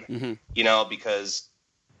then. Because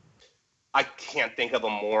I can't think of a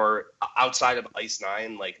more outside of Ice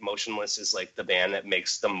Nine. Like Motionless is like the band that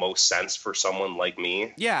makes the most sense for someone like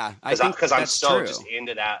me. Yeah, because I'm so true. just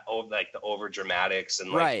into that, like the over dramatics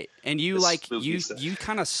and like, right. And you like you stuff. You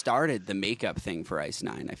kind of started the makeup thing for Ice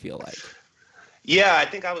Nine, I feel like. Yeah, I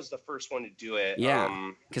think I was the first one to do it.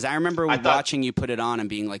 Yeah, because I remember watching you put it on and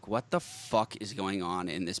being like, "What the fuck is going on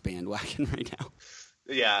in this bandwagon right now?"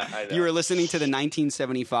 Yeah, I know. You were listening to the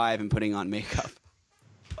 1975 and putting on makeup.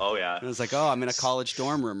 Oh yeah. And I was like, "Oh, I'm in a college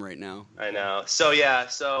dorm room right now." I know. So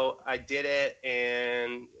I did it,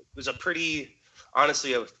 and was a pretty,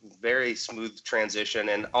 honestly, a very smooth transition.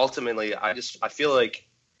 And ultimately, I feel like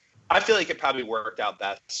it probably worked out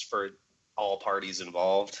best for all parties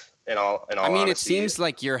involved. In all I mean, honesty. it seems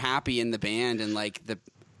like you're happy in the band, and like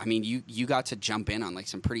you got to jump in on like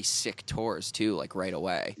some pretty sick tours too, like right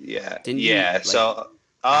away. Yeah. Didn't you, yeah. like, So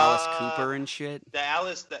Alice Cooper and shit. the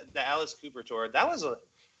Alice Cooper tour, that's the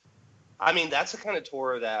kind of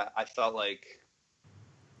tour that I felt like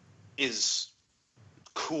is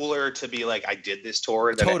cooler to be like, I did this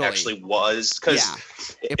tour than Totally. it actually was, because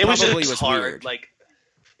It it was probably just was hard. weird. Like,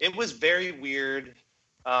 it was very weird.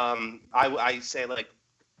 I say, like,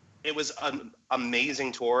 it was an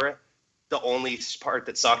amazing tour. The only part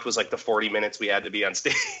that sucked was like the 40 minutes we had to be on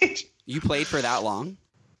stage. You played for that long?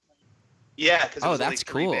 Yeah, because it was only that's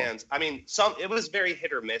 3 cool. bands. I mean, it was very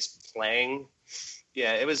hit or miss playing.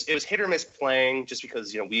 Yeah, it was hit or miss playing, just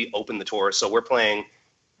because, you know, we opened the tour, so we're playing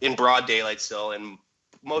in broad daylight still, and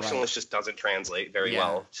Motionless just doesn't translate very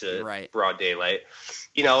well to broad daylight.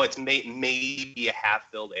 You know, it's maybe a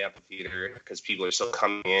half-filled amphitheater because people are still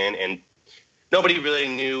coming in, and nobody really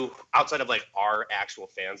knew, outside of like our actual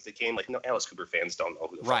fans that came. Like, no, Alice Cooper fans don't know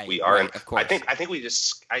who the fuck we are, and of course. I think we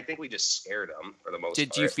just scared them for the most part.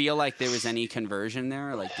 Did you feel like there was any conversion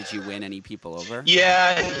there? Like, did you win any people over?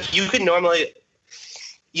 Yeah, you could normally.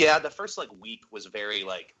 Yeah, the first like week was very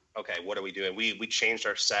like, okay, what are we doing? We changed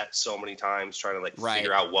our set so many times, trying to like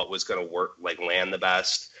figure out what was going to work, like land the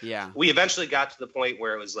best. Yeah. We eventually got to the point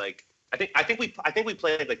where it was like, I think we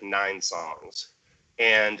played like 9 songs,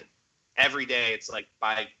 and every day it's like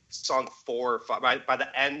by song 4 or 5, by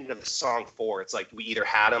the end of song 4, it's like we either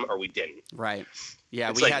had them or we didn't. Right. Yeah,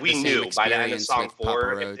 it's we like had we the same knew by the end of experience song with Papa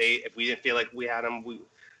 4 Roach. if we didn't feel like we had them, we.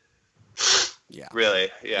 Yeah. Really,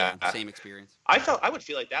 yeah. Same experience. I would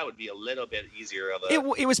feel like that would be a little bit easier of a. It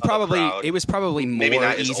was of a probably crowd. more Maybe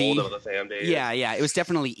not easy. as old of a fan base. Yeah, it was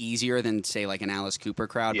definitely easier than say like an Alice Cooper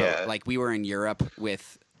crowd. Yeah. But like we were in Europe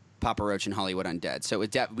with Papa Roach and Hollywood Undead, so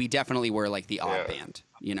we definitely were like the odd band,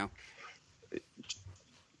 you know.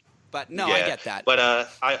 But no, I get that. But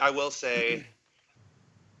I will say,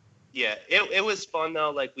 yeah, it was fun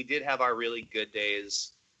though. Like, we did have our really good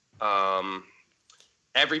days.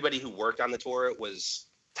 Everybody who worked on the tour was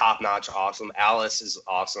top notch, awesome. Alice is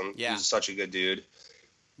awesome. Yeah. He's such a good dude.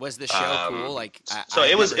 Was the show cool? Like,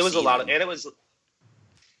 it was a lot of, and it was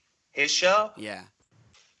his show. Yeah.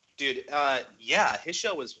 Dude, his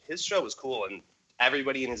show was cool, and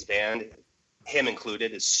everybody in his band, him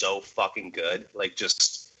included, is so fucking good. Like,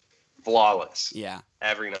 just flawless. Yeah.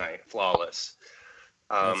 Every night, flawless.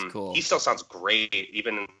 That's cool. He still sounds great,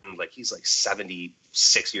 even like he's like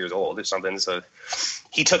 76 years old or something. So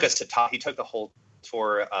he took us to he took the whole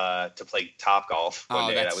tour to play Top Golf one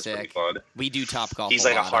day. That's That was sick. pretty fun. We do Top Golf. He's a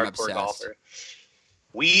like lot. a I'm hardcore obsessed. golfer.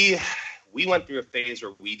 We went through a phase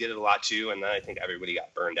where we did it a lot too, and then I think everybody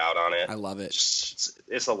got burned out on it. I love it.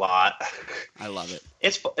 It's a lot. I love it.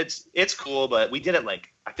 It's cool, but we did it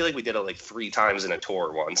I feel like we did it like 3 times in a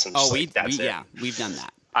tour once. And that's it. Yeah, we've done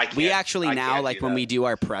that. I can't- We actually I now, can't like do when that. we do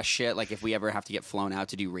our press shit, like if we ever have to get flown out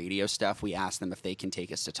to do radio stuff, we ask them if they can take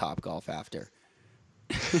us to Top Golf after.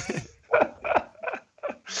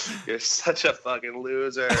 You're such a fucking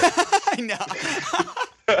loser. I know.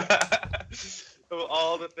 Of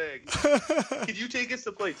all the things. Can you take us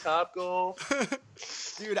to play Top Golf?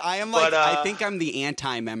 Dude, I am like, But, I think I'm the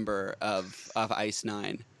anti-member of Ice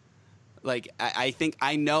Nine. Like, I think,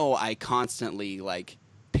 I know I constantly, like,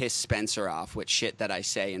 piss Spencer off with shit that I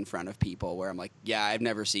say in front of people where I'm like, yeah, I've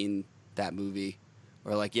never seen that movie.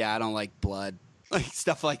 Or like, yeah, I don't like blood. Like,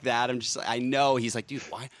 stuff like that. I'm just like, I know. He's like, dude,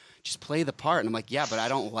 why? Just play the part. And I'm like, yeah, but I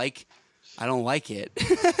don't like it.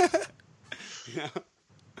 You know?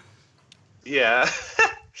 Yeah.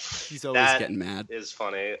 He's always That getting mad. is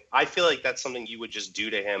funny. I feel like that's something you would just do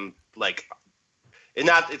to him. Like, it's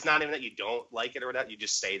not even that you don't like it or that. You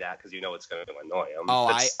just say that because you know it's going to annoy him. Oh,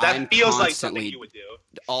 that I'm feels like something constantly- you would do.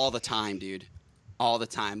 All the time, dude. All the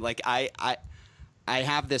time. Like, I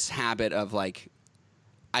have this habit of, like,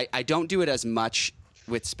 I don't do it as much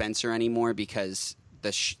with Spencer anymore because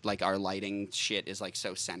like our lighting shit is like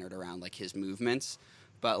so centered around like his movements.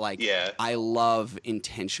 But like, Yeah. I love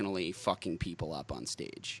intentionally fucking people up on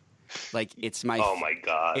stage. Like, it's my Oh my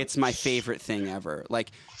god. it's my favorite thing ever.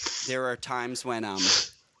 Like, there are times when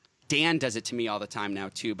Dan does it to me all the time now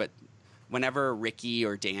too, but whenever Ricky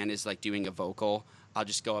or Dan is like doing a vocal, I'll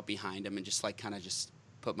just go up behind them and just like kind of just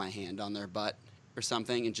put my hand on their butt or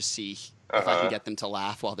something and just see if I can get them to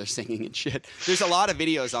laugh while they're singing and shit. There's a lot of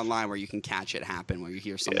videos online where you can catch it happen, where you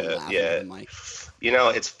hear someone laughing at the mic. You know,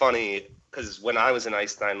 it's funny because when I was in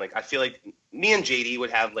Ice Nine, like, I feel like me and JD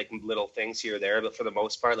would have like little things here or there, but for the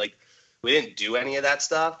most part, like, we didn't do any of that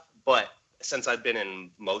stuff. But since I've been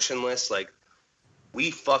in Motionless, like, we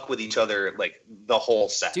fuck with each other like the whole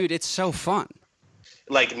set. Dude, it's so fun.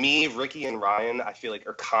 Like me, Ricky, and Ryan, I feel like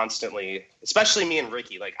are constantly, especially me and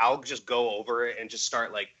Ricky, like I'll just go over it and just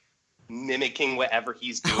start like mimicking whatever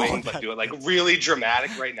he's doing, but do it like really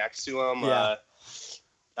dramatic right next to him. Yeah.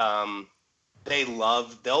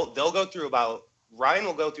 They'll go through Ryan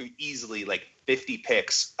will go through easily like 50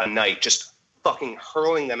 picks a night, just fucking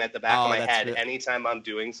hurling them at the back of my head anytime I'm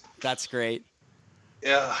doing. That's great.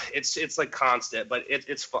 Yeah, it's like constant, but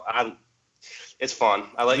it's fun. It's fun.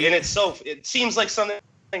 I like, and it seems like something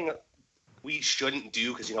we shouldn't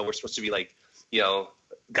do because we're supposed to be like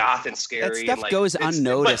goth and scary. That stuff and, like, goes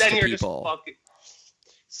unnoticed but then to you're people. Just fucking,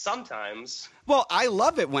 sometimes. Well, I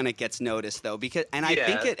love it when it gets noticed though, because I Yeah.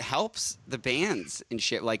 think it helps the bands and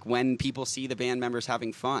shit. Like when people see the band members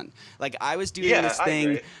having fun. Like I was doing this I thing.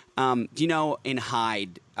 agree. Do you know in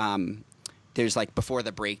Hyde? There's like before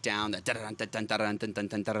the breakdown,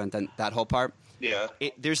 that whole part. Yeah.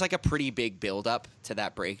 There's like a pretty big build up to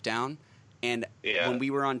that breakdown. And Yeah. when we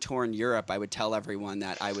were on tour in Europe, I would tell everyone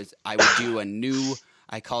that I would do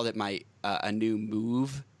I called it a new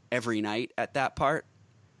move every night at that part.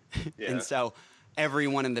 Yeah. And so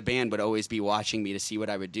everyone in the band would always be watching me to see what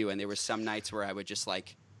I would do. And there were some nights where I would just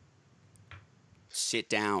like sit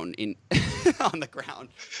down on the ground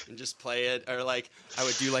and just play it, or like I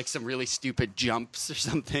would do like some really stupid jumps or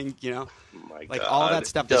something, Oh my like God. all that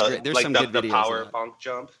stuff is great. There's like some the good videos. The power of that. punk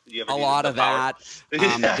jump. You ever A do lot the of power-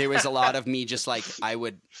 that. There was a lot of me just like I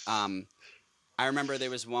would. I remember there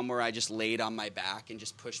was one where I just laid on my back and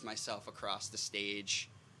just pushed myself across the stage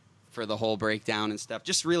for the whole breakdown and stuff.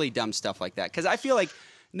 Just really dumb stuff like that. Because I feel like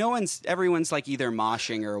everyone's like either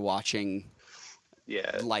moshing or watching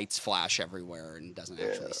Yeah. lights flash everywhere and doesn't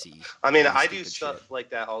actually see. I mean, all the I do stupid stuff shit. like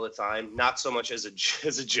that all the time. Not so much as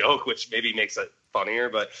a joke, which maybe makes it funnier,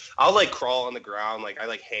 but I'll like crawl on the ground, like I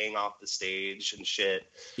like hang off the stage and shit.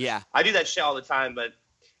 Yeah. I do that shit all the time, but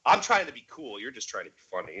I'm trying to be cool. You're just trying to be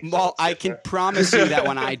funny. So Well, it's I can different. promise you that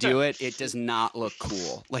when I do it, it does not look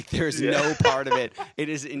cool. Like there's no part of it. It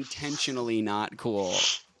is intentionally not cool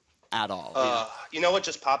at all. You know what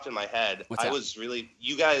just popped in my head? What's I that? was really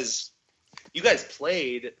you guys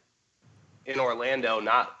played in Orlando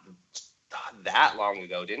not that long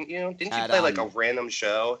ago, didn't you? Didn't you At, play like a random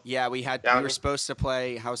show? Yeah, we Down- were supposed to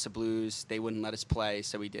play House of Blues. They wouldn't let us play,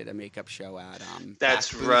 so we did a makeup show at That's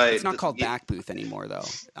Back Booth. right. It's not called Yeah. Back Booth anymore though.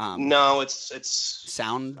 No, it's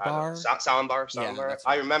Sound I don't Bar. know, Sound Bar. Yeah, Bar. that's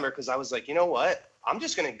I right. remember because I was like, you know what? I'm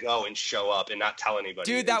just gonna go and show up and not tell anybody.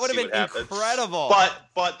 Dude, and that would have see been what happens. incredible.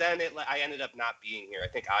 But then I ended up not being here. I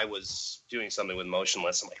think I was doing something with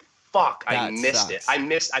Motionless. I'm like, fuck, I That missed it. sucks.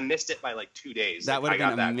 I missed it by like 2 days. That would Like, I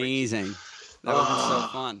have got been back amazing. That would have been so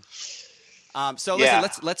fun. So listen, Yeah.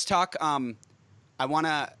 let's talk. I don't want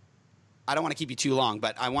to keep you too long,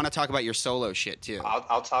 but I want to talk about your solo shit too.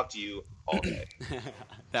 I'll talk to you all day.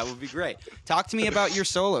 That would be great. Talk to me about your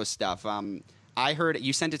solo stuff. I heard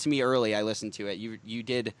you sent it to me early. I listened to it. You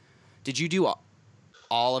did. Did you do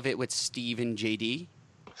all of it with Steve and JD?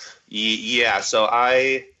 Yeah. So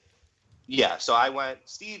I went.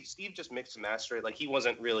 Steve just mixed and mastered it. Like he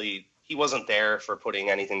wasn't there for putting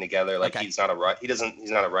anything together. Like Okay. he's not a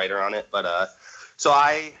writer on it. But so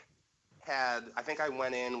I think I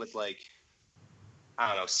went in with like, I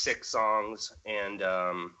don't know, 6 songs, and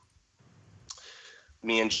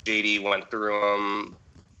me and JD went through them.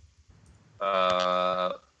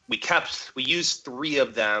 We used 3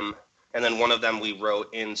 of them, and then one of them we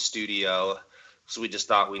wrote in studio. So we just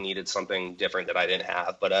thought we needed something different that I didn't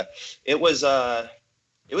have. But it was an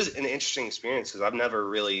interesting experience because I've never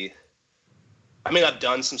really. I mean, I've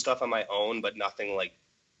done some stuff on my own, but nothing like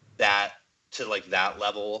that to like that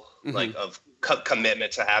level, Mhm. like of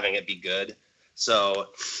commitment to having it be good. So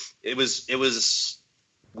it was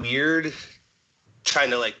weird trying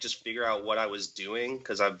to like just figure out what I was doing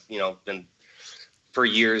because I've been for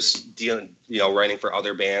years dealing writing for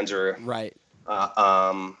other bands or Right.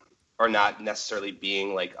 or not necessarily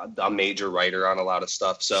being like a major writer on a lot of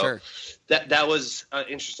stuff. So Sure. that was an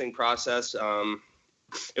interesting process.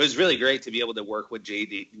 It was really great to be able to work with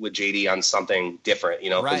JD on something different,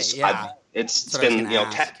 'cause Right, yeah. it's That's what I was been,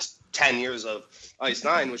 gonna ask. 10 years of Ice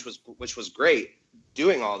Nine, which was great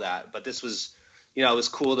doing all that. But this was, it was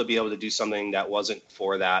cool to be able to do something that wasn't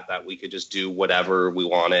for that we could just do whatever we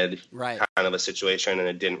wanted, Right. kind of a situation. And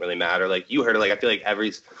it didn't really matter. Like you heard it, like, I feel like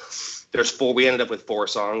there's 4, we ended up with 4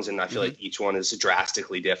 songs, and I feel like each one is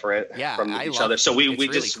drastically different Yeah, from I each love other. So we it. It's we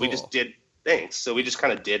really just we cool. just did things. So we just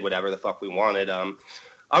kind of did whatever the fuck we wanted. I'm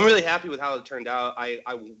really happy with how it turned out. I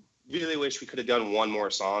really wish we could have done one more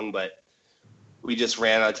song, but we just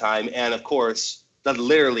ran out of time. And of course,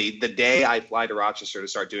 literally the day I fly to Rochester to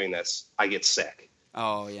start doing this, I get sick.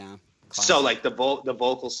 Oh yeah. Classic. So like the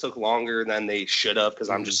vocals took longer than they should have because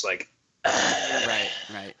I'm just like,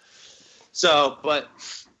 right. So, but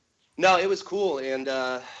no, it was cool. And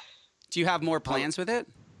Do you have more plans with it?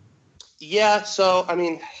 yeah, so I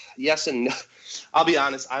mean, yes and no. I'll be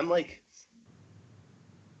honest. I'm like,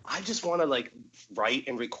 I just want to like write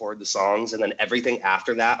and record the songs, and then everything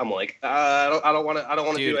after that, I'm like, I don't want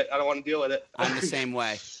to Dude, do it. I don't want to deal with it. I'm the same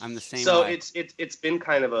way. So it's been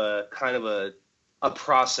kind of a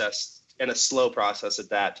process, and a slow process at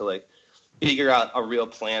that, to like figure out a real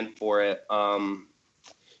plan for it.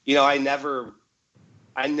 You know, I never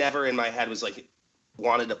in my head was like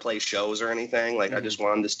wanted to play shows or anything. Like I just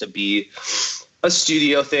wanted this to be a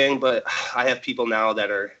studio thing, but I have people now that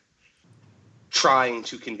are trying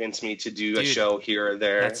to convince me to do a show here or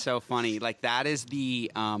there. That's so funny. Like that is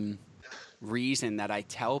the reason that I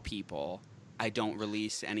tell people I don't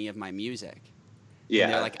release any of my music. Yeah.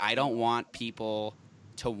 And they're like, I don't want people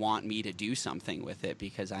to want me to do something with it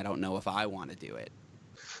because I don't know if I want to do it.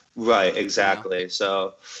 Right, exactly. You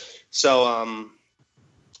know? So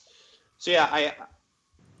yeah, I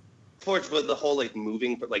for the whole like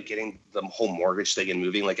moving, but like getting the whole mortgage thing and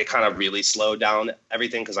moving, like it kind of really slowed down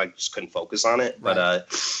everything because I just couldn't focus on it. Right. But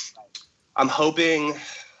I'm hoping.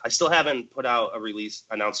 I still haven't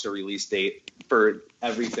announced a release date for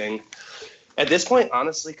everything at this point,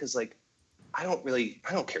 honestly, because like I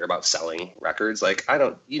don't care about selling records. Like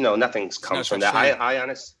nothing comes from that.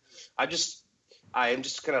 I'm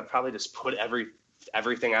just gonna probably just put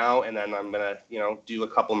everything out, and then I'm gonna do a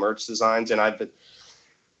couple merch designs, and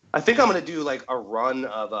I think I'm gonna do like a run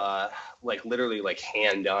of like literally like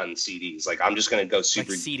hand done CDs. Like I'm just gonna go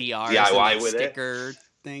super like CDRs DIY and, like, with sticker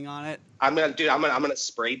thing on it. I'm gonna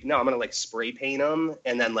spray paint them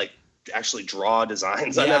and then like actually draw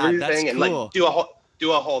designs on everything, that's and cool. like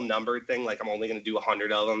do a whole numbered thing. Like I'm only gonna do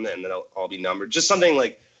 100 of them, and they'll all be numbered. Just something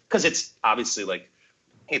like, because it's obviously like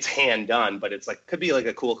it's hand done, but it's like could be like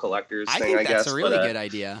a cool collector's thing. I guess that's a really good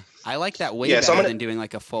idea. I like that way so better than doing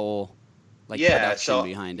like a full production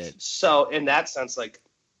behind it. So in that sense, like,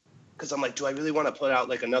 because I'm like, do I really want to put out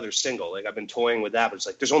like another single? Like I've been toying with that, but it's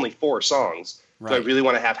like there's only 4 songs. Right. Do I really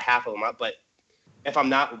want to have half of them up? But if I'm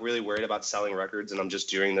not really worried about selling records and I'm just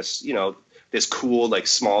doing this, this cool like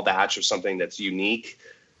small batch or something that's unique,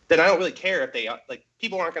 then I don't really care if they like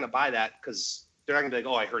people aren't going to buy that because they're not going to be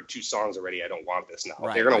like, oh, I heard 2 songs already, I don't want this now.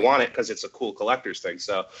 Right, they're going to want it because it's a cool collector's thing.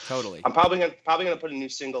 So Totally. I'm probably gonna put a new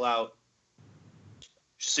single out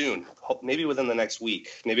soon, maybe within the next week.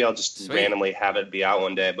 Maybe I'll just randomly have it be out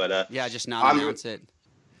one day. But just not announce it.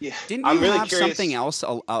 Yeah, Didn't I'm you really have curious. something else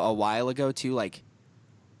a while ago too, like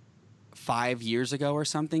 5 years ago or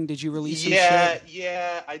something? Did you release some shit?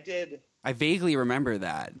 Yeah, I did. I vaguely remember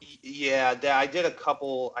that. Yeah, I did a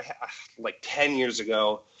couple. Like 10 years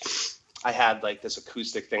ago, I had like this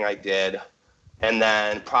acoustic thing I did, and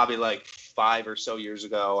then probably like 5 or so years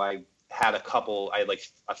ago, I had a like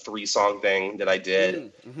a 3-song thing that I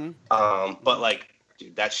did. But like,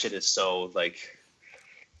 dude, that shit is so like.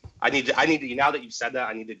 I need to. Now that you've said that,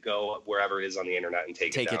 I need to go wherever it is on the internet and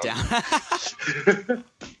take it down.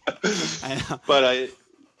 I know. But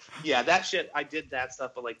yeah, that shit. I did that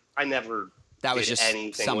stuff, but like, I never That was did just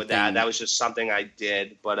anything something. with that. That was just something I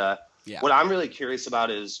did. But Yeah. what I'm really curious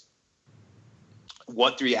about is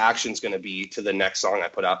what the reaction's going to be to the next song I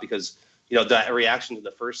put out, because the reaction to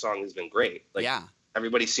the first song has been great. Like, Yeah.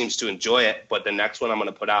 everybody seems to enjoy it, but the next one I'm going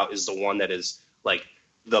to put out is the one that is like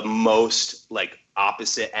the most like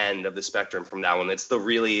opposite end of the spectrum from that one. It's the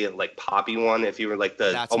really like poppy one. If you were like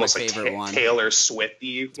That's almost my like favorite one. Taylor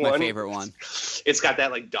Swifty one. My favorite one. It's got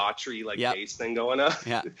that like Daughtry like Yep. bass thing going on.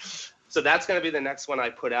 Yeah. So that's going to be the next one I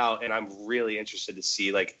put out, and I'm really interested to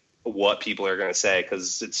see like what people are going to say,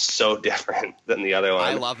 because it's so different than the other one.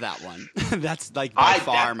 I love that one. That's like by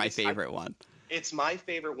far my favorite one. It's my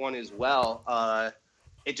favorite one as well.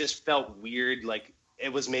 It just felt weird. Like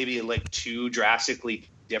it was maybe like too drastically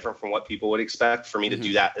different from what people would expect for me to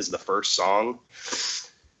do that as the first song.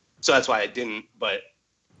 So that's why I didn't. But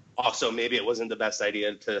also maybe it wasn't the best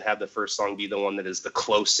idea to have the first song be the one that is the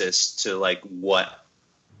closest to like what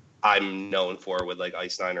I'm known for with like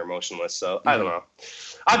Ice Nine or Motionless. So I don't know.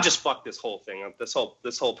 I've just fucked this whole thing up. This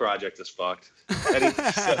whole project is fucked.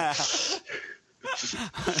 That's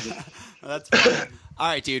funny. All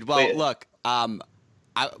right, dude. Well, Wait. look.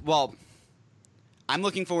 I'm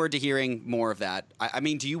looking forward to hearing more of that. I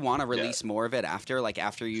mean, do you want to release more of it after? Like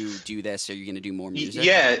after you do this, are you going to do more music?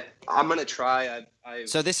 Yeah, I'm gonna try.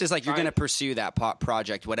 So this is like you're trying- going to pursue that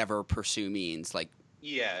project, whatever pursue means. Like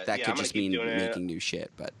Yeah, that yeah, could I'm gonna just keep mean doing it. making new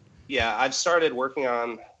shit. But Yeah, I've started working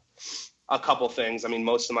on a couple things. I mean,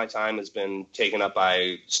 most of my time has been taken up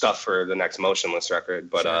by stuff for the next Motionless record,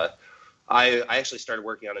 but Sure. I actually started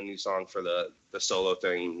working on a new song for the solo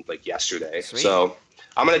thing like yesterday. Sweet. So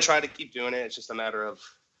I'm gonna try to keep doing it. It's just a matter of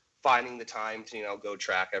finding the time to go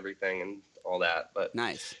track everything and all that. But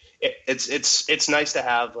Nice. it's nice to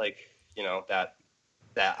have like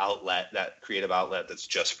that outlet, that creative outlet that's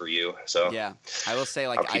just for you. So Yeah, I will say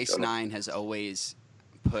I'll like keep Ice doing it. Nine has always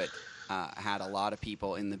had a lot of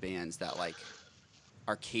people in the bands that like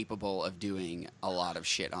are capable of doing a lot of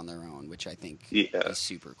shit on their own, which I think Yeah. is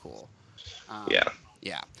super cool. Yeah.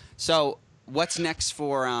 Yeah. So what's next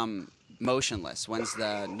for Motionless? When's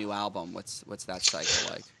the new album? What's that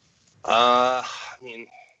cycle like? I mean,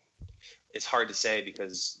 it's hard to say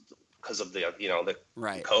because of the the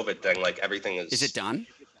Right. COVID thing. Like everything is. Is it done?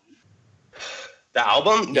 The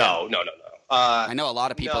album? No. I know a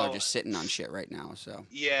lot of people are no. just sitting on shit right now. So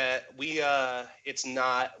Yeah, we it's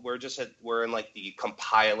not. We're we're in like the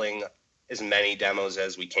compiling as many demos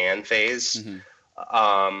as we can phase. Mhm.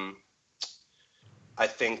 I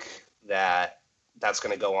think that's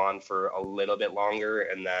going to go on for a little bit longer,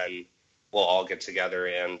 and then we'll all get together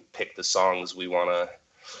and pick the songs we want to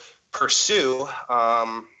pursue.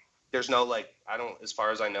 There's no as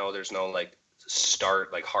far as I know, there's no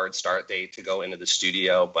hard start date to go into the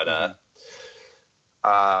studio, but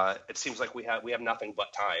it seems like we have nothing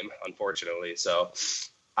but time, unfortunately. So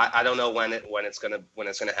I don't know when it's gonna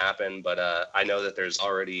happen, but I know that there's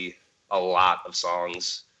already a lot of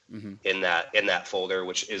songs in that folder,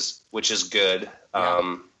 which is good.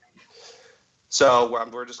 Yeah. So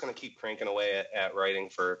we're just going to keep cranking away at writing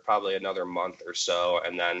for probably another month or so,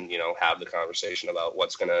 and then have the conversation about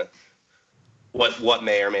what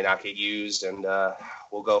may or may not get used, and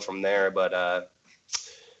we'll go from there. But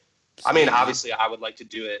I mean, obviously, I would like to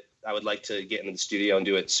do it. I would like to get into the studio and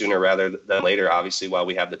do it sooner rather than later, obviously, while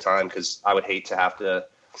we have the time, because I would hate to have to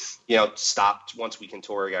stop once we can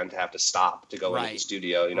tour again, to have to stop to go into the Right.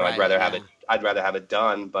 studio. Right, I'd rather yeah. have it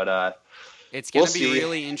done, but It's going to we'll be see.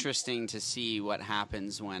 really interesting to see what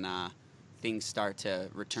happens when things start to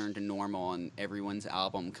return to normal and everyone's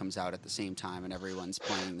album comes out at the same time and everyone's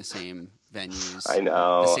playing the same venues. I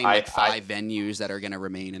know. The same five venues that are going to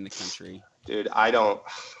remain in the country. Dude,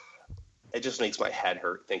 it just makes my head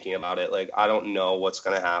hurt thinking about it. Like, I don't know what's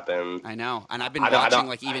going to happen. I know. And I've been I don't-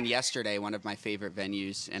 watching, even yesterday, one of my favorite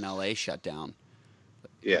venues in LA shut down.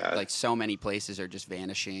 Yeah. Like, so many places are just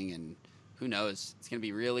vanishing, and who knows? It's going to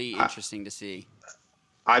be really interesting to see.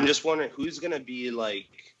 I'm just wondering who's going to be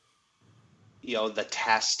the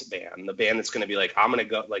test band, the band that's going to be like, I'm going to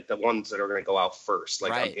go, like the ones that are going to go out first.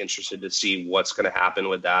 Like, Right. I'm interested to see what's going to happen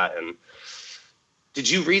with that. And did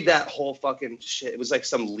you read that whole fucking shit? It was like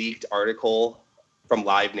some leaked article from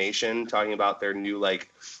Live Nation talking about their new, they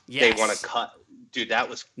Yes. want to cut. Dude, that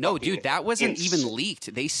was No, fucking dude, that wasn't insane. even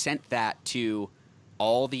leaked. They sent that to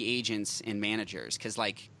all the agents and managers because,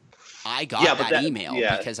 I got Yeah, but that that- email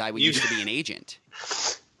yeah, because I you- used to be an agent.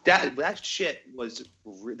 That shit was.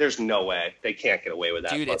 There's no way they can't get away with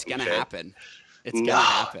that. Dude, it's fucking going to shit. happen. It's No. going to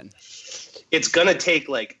happen. It's gonna take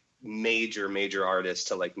major artists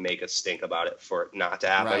to make us think about it for it not to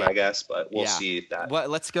happen, Right. I guess. But we'll Yeah. see if that.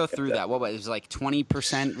 Let's go through that. What was it? Was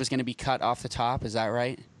 20% was going to be cut off the top? Is that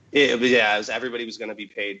right? Everybody was gonna be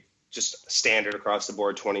paid just standard across the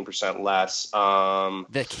board, 20% less.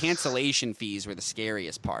 The cancellation fees were the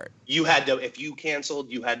scariest part. You had to, if you canceled,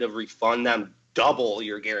 you had to refund them double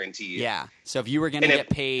your guarantee. Yeah. So if you were going to And get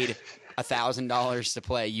paid $1,000 to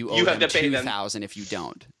play, you owe You have them to pay them- $2,000 if you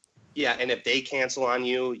don't. Yeah, and if they cancel on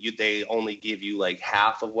you, they only give you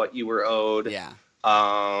half of what you were owed. Yeah.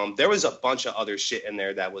 There was a bunch of other shit in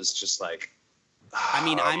there that was just I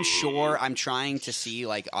mean, I'm sure I'm trying to see,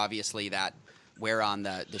 obviously that we're on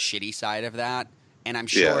the shitty side of that. And I'm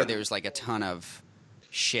sure Yeah. there's a ton of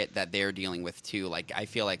shit that they're dealing with too. I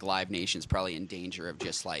feel like Live Nation's probably in danger of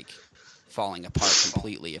just falling apart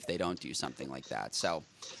completely if they don't do something like that. So,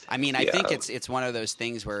 I mean, I think Yeah. it's one of those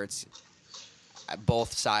things where it's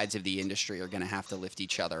both sides of the industry are going to have to lift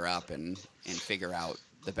each other up and figure out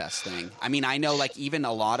the best thing. I mean, I know even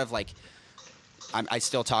a lot of I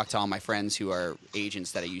still talk to all my friends who are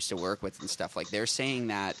agents that I used to work with and stuff. They're saying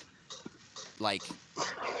that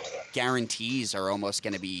guarantees are almost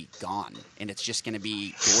going to be gone, and it's just going to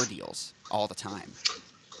be door deals all the time.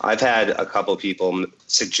 I've had a couple people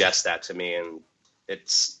suggest that to me, and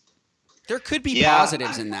There could be Yeah.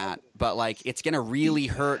 positives in that, but it's going to really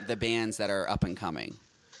hurt the bands that are up and coming.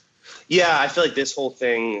 yeah, I feel like this whole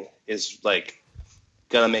thing is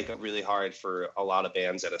gonna make it really hard for a lot of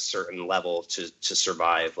bands at a certain level to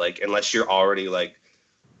survive. Unless you're already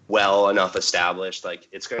well enough established, like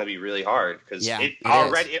it's going to be really hard because Yeah, it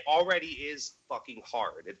it already is fucking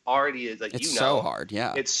hard. It already is, like, It's you know, so hard.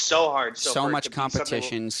 Yeah. it's so hard. So, So for it much to be something-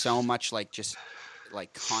 competition, so much like just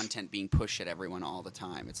like content being pushed at everyone all the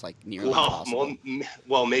time. It's like nearly Well, impossible.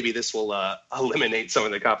 well, maybe this will eliminate some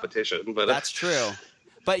of the competition, but That's true.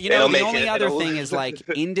 But you It'll know, the make only it- other it'll- thing is like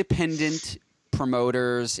independent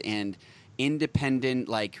promoters and independent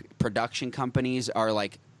like production companies are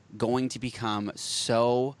like going to become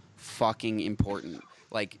so fucking important.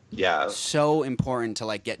 Like yeah, so important to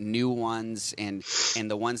like get new ones and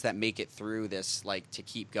the ones that make it through this like to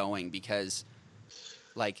keep going because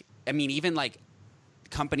like I mean even like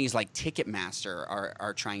companies like Ticketmaster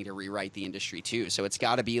are trying to rewrite the industry too. So it's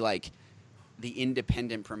got to be like the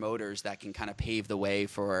independent promoters that can kind of pave the way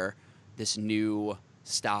for this new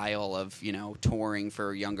style of, you know, touring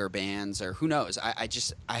for younger bands or who knows. I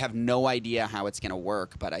have no idea how it's going to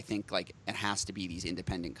work, but I think like it has to be these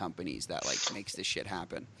independent companies that like makes this shit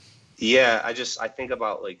happen. yeah. I think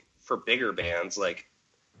about like for bigger bands, like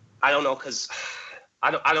I don't know because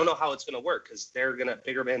I don't know how it's going to work because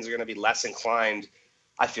bigger bands are gonna be less inclined,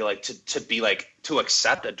 I feel like, to be like to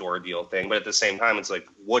accept a door deal thing, but at the same time, it's like,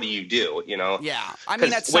 what do? You know? Yeah, I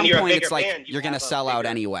mean, 'Cause at when some you're a point, bigger it's like band, you you're going to have a sell out bigger-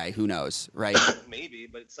 anyway. Who knows, right? Maybe,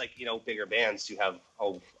 but it's like, you know, bigger bands, you have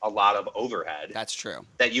a lot of overhead That's true.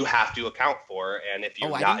 that you have to account for, and if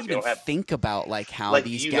you're Oh, I not, didn't if you even don't have think about like how Like,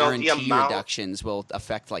 these you know, the guarantee amount- reductions will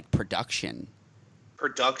affect like production.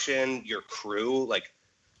 production, your crew, like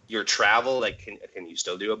your travel, like can you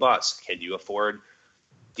still do a bus? Can you afford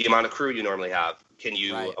the amount of crew you normally have? Can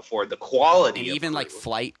you Right. afford the quality? And of even like crew?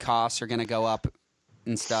 flight costs are going to go up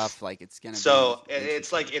and stuff. Like it's going to So be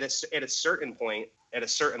it's like at a certain point, at a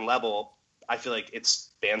certain level, I feel like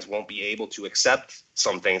bands won't be able to accept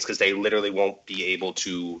some things because they literally won't be able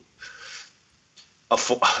to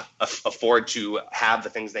afford to have the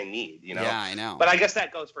things they need. You know. Yeah, I know. But I guess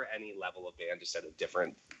that goes for any level of band, just at a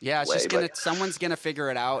different. Yeah, it's way, just gonna but- someone's gonna figure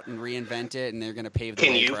it out and reinvent it, and they're gonna pave the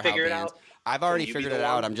Can way you for how figure it bands. out? I've already you be figured the it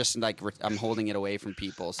out. one? I'm just like I'm holding it away from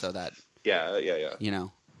people so that Yeah. you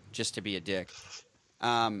know, just to be a dick.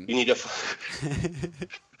 You need to.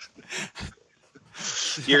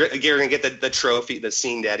 You're gonna get the trophy, the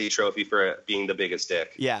Scene Daddy trophy for being the biggest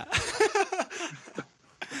dick. Yeah.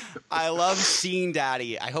 I love Scene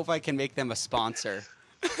Daddy. I hope I can make them a sponsor.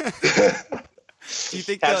 Do you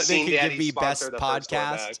think Have they Scene could give Daddy me sponsor best the first tour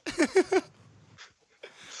podcast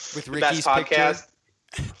with Ricky's Best picture? podcast.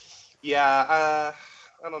 Yeah,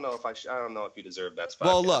 I don't know if I don't know if you deserve best podcast.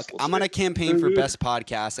 Well, look, We'll I'm see. gonna campaign for best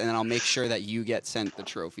podcast, and then I'll make sure that you get sent the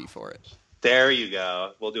trophy for it. There you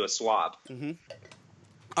go. We'll do a swap.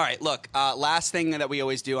 All right, look. Last thing that we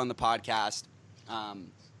always do on the podcast.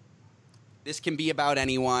 This can be about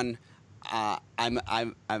anyone.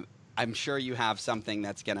 I'm sure you have something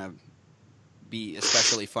that's gonna be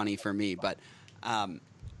especially funny for me, but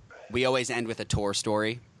we always end with a tour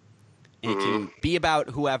story, and it can be about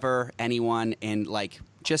whoever, anyone, and like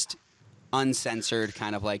just uncensored,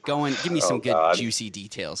 kind of like go and give me some good God. juicy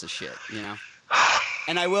details of shit, you know.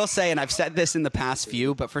 And I will say, and I've said this in the past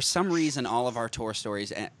few, but for some reason, all of our tour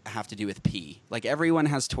stories have to do with pee. Like everyone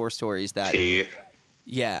has tour stories that, P.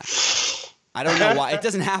 yeah. I don't know why. It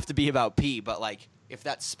doesn't have to be about pee, but like if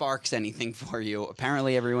that sparks anything for you,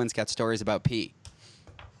 apparently everyone's got stories about pee.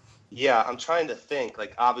 Yeah, I'm trying to think.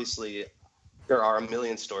 Like, obviously, there are a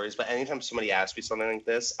million stories, but anytime somebody asks me something like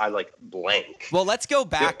this, I like blank. Well, let's go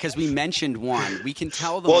back because we mentioned one. We can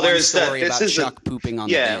tell the Well, one there's that- story this about is a- Chuck pooping on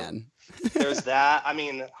yeah. the van. There's that. I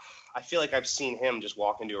mean, I feel like I've seen him just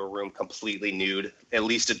walk into a room completely nude at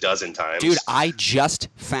least a dozen times. Dude, I just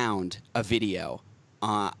found a video.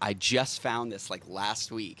 I just found this like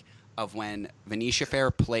last week of when Venetia Fair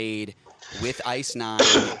played with Ice Nine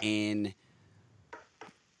in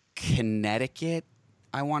Connecticut,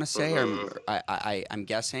 I want to say, or I'm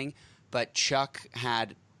guessing. But Chuck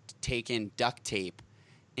had taken duct tape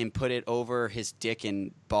and put it over his dick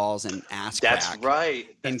and balls and ass That's crack. right.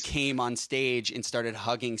 And That's- came on stage and started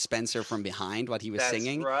hugging Spencer from behind while he was That's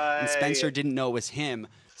singing. right. And Spencer didn't know it was him.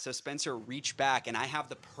 So Spencer reached back, and I have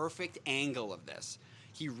the perfect angle of this.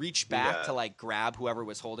 He reached back Yeah. to like grab whoever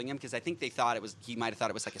was holding him because I think they thought he might have thought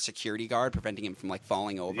it was like a security guard preventing him from like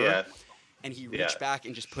falling over. Yeah. And he reached Yeah. back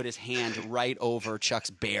and just put his hand right over Chuck's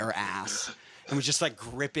bare ass and was just like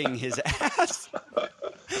gripping his ass.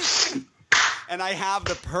 And I have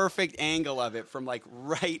the perfect angle of it from like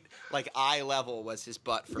right, like eye level was his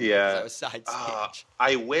butt from Yeah. I was side stage.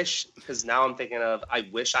 I wish, because now I'm thinking of, I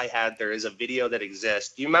wish I had, there is a video that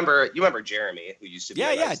exists. You remember Jeremy, who used to be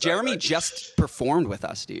Yeah, on yeah. Ice Nine, Jeremy right? just performed with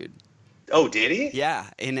us, dude. Oh, did he? Yeah,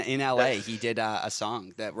 in LA, he did a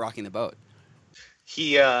song that "Rocking the Boat."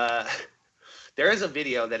 he there is a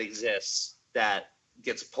video that exists that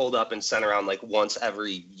gets pulled up and sent around like once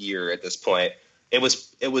every year at this point. It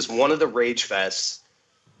was one of the Rage Fests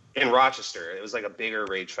in Rochester. It was like a bigger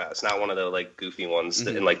Rage Fest, not one of the like goofy ones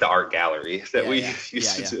in like the art gallery that we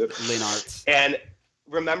used to do. Lynn Arts. And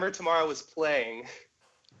Remember Tomorrow was playing,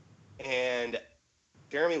 and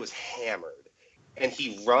Jeremy was hammered, and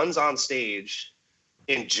he runs on stage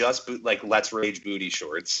in just like Let's Rage booty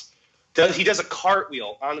shorts. He does a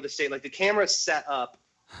cartwheel onto the stage, like the camera's set up,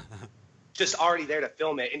 just already there to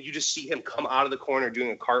film it, and you just see him come out of the corner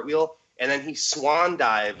doing a cartwheel, and then he swan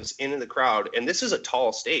dives into the crowd. And this is a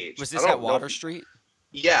tall stage. Was this at Water Street?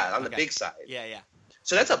 Yeah, on the big side. Yeah, yeah.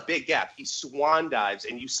 So that's a big gap. He swan dives,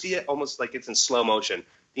 and you see it almost like it's in slow motion.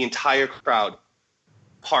 The entire crowd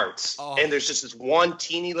parts, and there's just this one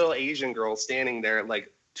teeny little Asian girl standing there,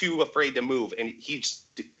 like too afraid to move, and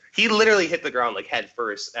he literally hit the ground like head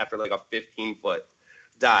first after like a 15-foot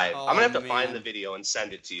dive. I'm gonna have to find the video and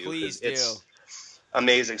send it to you. Please do. It's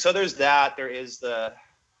amazing. So there's that. There is the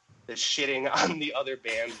shitting on the other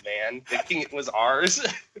band's van, thinking it was ours.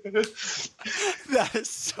 That is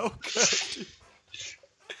so good.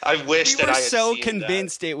 I wish We that were I had so seen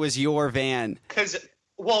convinced it was your van. because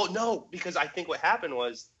I think what happened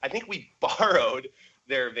was I think we borrowed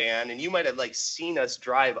their van, and you might have like seen us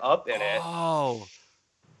drive up in it. Oh,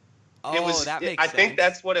 that makes I sense. think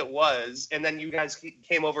that's what it was. And then you guys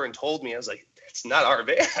came over and told me. I was like, it's not our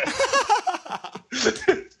van.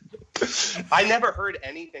 I never heard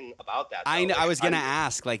anything about that. Though. I was gonna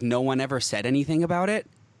ask. Like, no one ever said anything about it.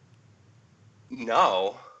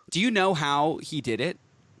 No. Do you know how he did it?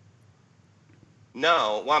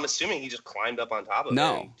 No. Well, I'm assuming he just climbed up on top of it.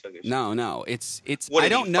 No, and took a no. It's. What, I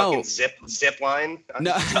did he don't know. fucking zip line.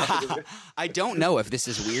 No, I don't know if this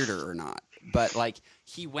is weirder or not. But like,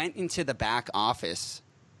 he went into the back office,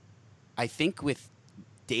 I think with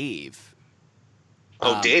Dave.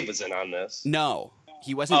 Dave was in on this. No,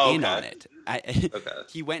 he wasn't in on it. Okay.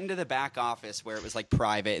 He went into the back office where it was like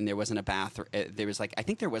private, and there wasn't a bathroom. There was like, I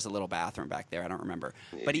think there was a little bathroom back there. I don't remember.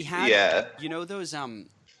 But he had, you know, those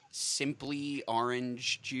Simply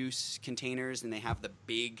orange juice containers, and they have the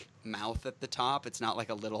big mouth at the top. It's not like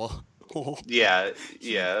a little hole. Yeah.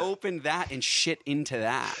 He opened that and shit into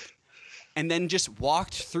that, and then just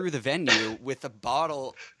walked through the venue with a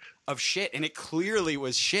bottle of shit, and it clearly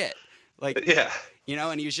was shit. Like, you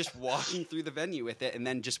know, and he was just walking through the venue with it, and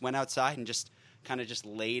then just went outside and just kind of just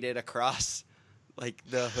laid it across like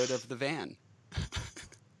the hood of the van.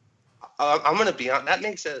 I'm gonna be honest. That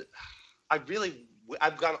makes it.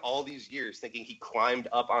 I've gone all these years thinking he climbed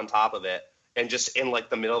up on top of it and just in like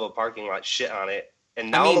the middle of a parking lot shit on it. And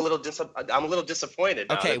now I'm a little disappointed.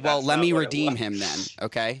 Okay, well, let me redeem him then.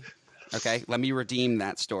 Okay, let me redeem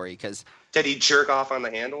that story because. Did he jerk off on the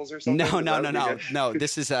handles or something? No.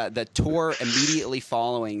 This is the tour immediately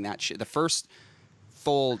following that shit. The first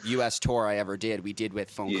full U.S. tour I ever did, we did with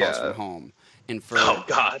Phone Calls from Home. And oh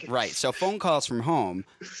God! Right, so Phone Calls from Home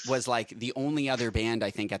was like the only other band I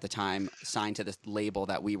think at the time signed to the label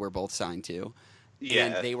that we were both signed to. Yeah,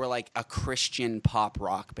 and they were like a Christian pop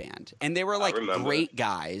rock band, and they were like great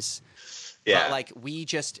guys. Yeah, but like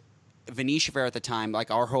Venetia Fair at the time,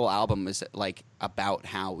 like our whole album was like about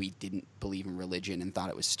how we didn't believe in religion and thought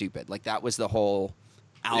it was stupid. Like that was the whole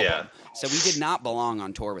album. Yeah. So we did not belong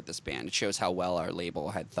on tour with this band. It shows how well our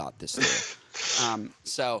label had thought this through.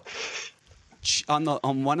 So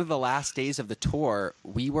on one of the last days of the tour,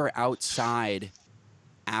 we were outside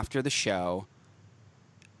after the show.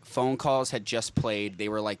 Phone Calls had just played. They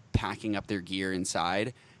were like packing up their gear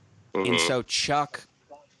inside. And so Chuck,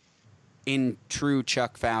 in true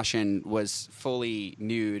Chuck fashion, was fully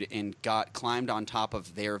nude and climbed on top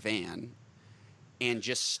of their van and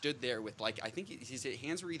just stood there with like, I think his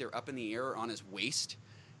hands were either up in the air or on his waist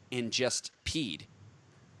and just peed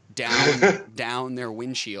down their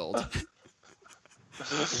windshield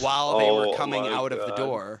while they were coming out of the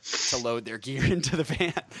door to load their gear into the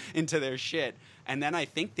van, into their shit. And then I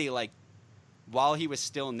think they like, while he was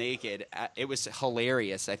still naked, it was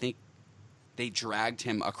hilarious. I think they dragged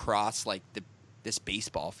him across like this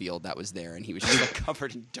baseball field that was there, and he was just like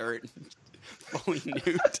covered in dirt and fully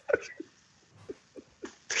nude.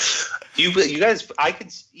 You guys, I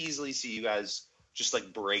could easily see you guys just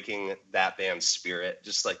like breaking that band's spirit.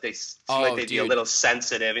 Just like they seem like they'd be a little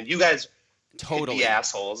sensitive, and you guys totally be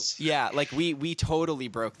assholes. Yeah, like we totally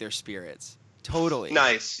broke their spirits. Totally.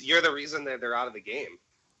 Nice. You're the reason that they're out of the game.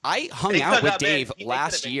 I hung out with Dave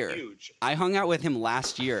last year. I hung out with him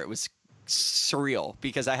last year. It was surreal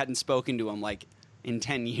because I hadn't spoken to him like in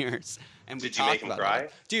 10 years. And did you make him cry?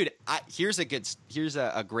 Dude, here's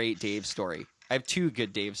a great Dave story. I have two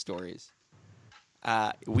good Dave stories.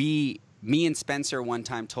 me and Spencer one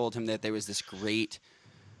time told him that there was this great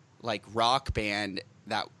like rock band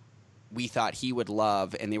that we thought he would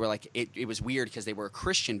love, and they were like, it was weird because they were a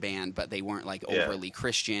Christian band, but they weren't like overly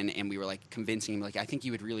Christian, and we were like convincing him like, I think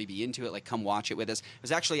you would really be into it, like come watch it with us. It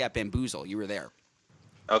was actually at Bamboozle. You were there.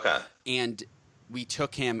 Okay. And we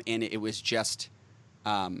took him, and it was just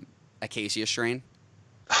Acacia Strain.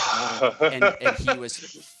 and he was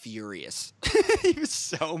furious. He was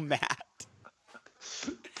so mad.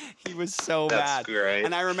 He was so That's mad. great.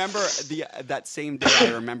 And I remember that same day,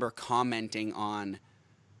 I remember commenting on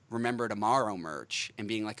Remember Tomorrow merch and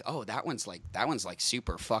being like, "Oh, that one's like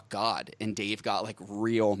super fuck God." And Dave got like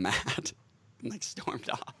real mad and like stormed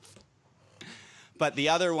off. But the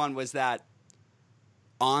other one was that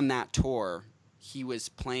on that tour, he was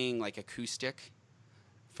playing like acoustic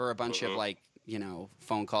for a bunch of like, you know,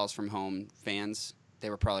 phone calls from home fans. They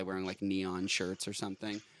were probably wearing like neon shirts or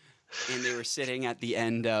something. And they were sitting at the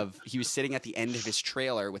end of his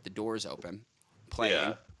trailer with the doors open playing.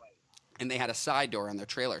 Yeah. And they had a side door on their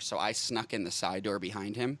trailer. So I snuck in the side door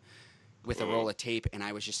behind him with a roll of tape, and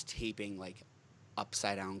I was just taping like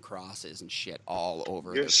upside down crosses and shit all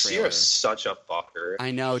over the trailer. You're such a fucker.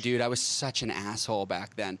 I know, dude. I was such an asshole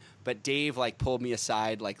back then. But Dave like pulled me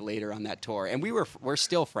aside like later on that tour, and we're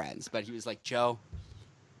still friends. But he was like, "Joe,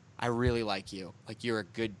 I really like you. Like you're a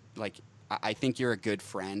good like I think you're a good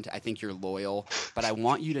friend. I think you're loyal. But I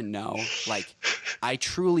want you to know, like, I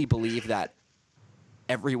truly believe that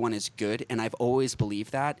everyone is good, and I've always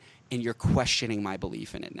believed that. And you're questioning my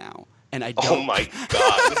belief in it now." And I don't. Oh my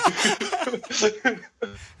god.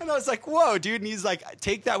 And I was like, "Whoa, dude!" And he's like,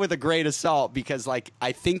 "Take that with a grain of salt, because like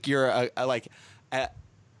I think you're an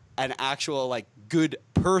actual like good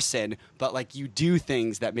person, but like you do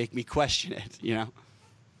things that make me question it, you know?"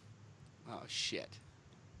 Oh shit.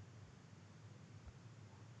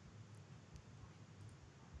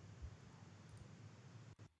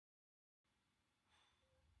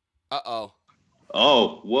 Uh-oh.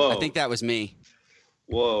 Oh, whoa. I think that was me.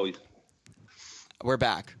 Whoa. We're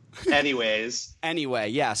back. Anyways. Anyway,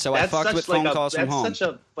 yeah, so I That's fucked such with like phone a, calls from home. That's such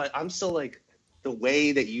a, but I'm still like, the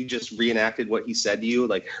way that you just reenacted what he said to you,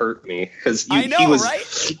 like, hurt me. Because I know, he was,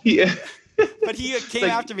 right? Yeah. But he came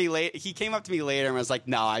Like- after me late. He came up to me later and was like,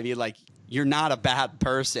 "No, I mean, like, you're not a bad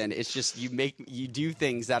person. It's just you do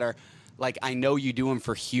things that are like, I know you do them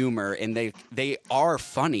for humor, and they are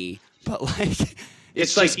funny, but like."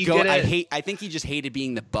 It's like just you did it- I think he just hated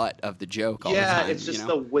being the butt of the joke all the Yeah, time. it's just you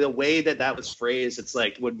know? the way that was phrased. It's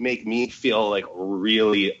like would make me feel like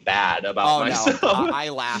really bad about Oh myself. no! I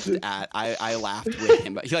laughed with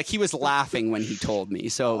him, but he was laughing when he told me,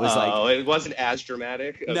 so it was like, it wasn't as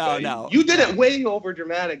dramatic. No, Okay. no. You did it way over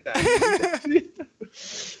dramatic then.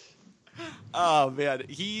 oh man,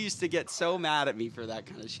 he used to get so mad at me for that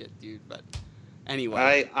kind of shit, dude. But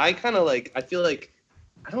anyway, I kind of like. I feel like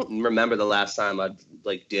I don't remember the last time I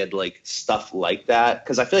like did like stuff like that,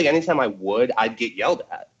 because I feel like anytime I would, I'd get yelled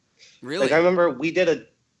at. really, Like I remember we did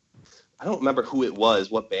I don't remember who it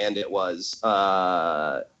was, what band it was.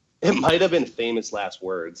 It might have been Famous Last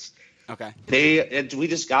Words. okay, We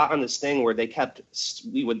just got on this thing where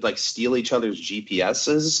we would like steal each other's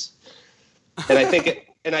GPSs, and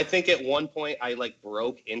I think at one point I like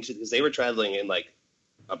broke into, because they were traveling in like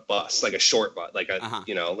a bus, like a short bus, like a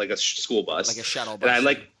like a school bus, like a shuttle bus.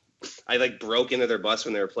 and I broke into their bus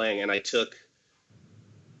when they were playing, and I took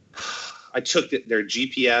their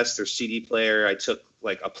GPS, their CD player. I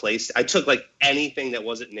took like anything that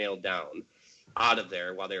wasn't nailed down out of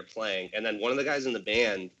there while they were playing. And then one of the guys in the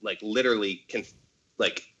band like literally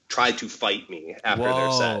tried to fight me after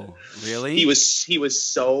their set. Whoa, really? He was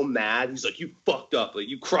so mad. He's like, "You fucked up. Like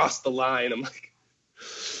you crossed the line." I'm like,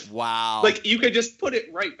 wow. like you could just put it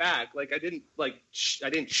right back. Like I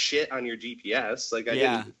didn't shit on your GPS. Like I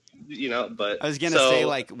didn't, but I was gonna say,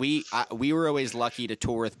 like, we were always lucky to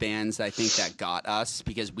tour with bands, I think, that got us,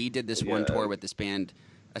 because we did this one tour with this band,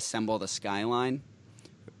 Assemble the Skyline,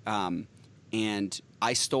 and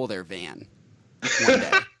I stole their van one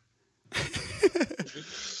day.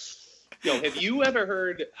 Yo, have you ever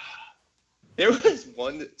heard? There was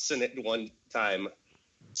one time,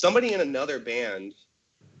 somebody in another band,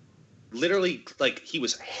 literally, like, he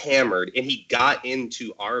was hammered and he got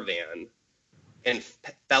into our van and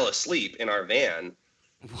fell asleep in our van.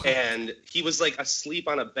 What? And he was like asleep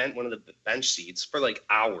on one of the bench seats for like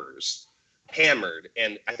hours, hammered.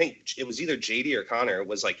 And I think it was either JD or Connor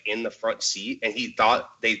was like in the front seat, and they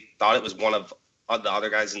thought it was one of the other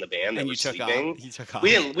guys in the band that And were you took sleeping. off. He took off. We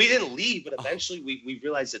didn't leave, but eventually we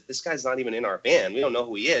realized that this guy's not even in our van. We don't know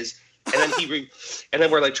who he is. And then and then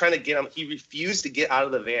we're like trying to get him. He refused to get out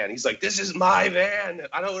of the van. He's like, "This is my van.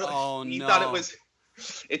 I don't know." Oh, He no. thought it was.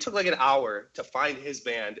 It took like an hour to find his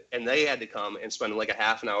band, and they had to come and spend like a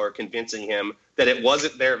half an hour convincing him that it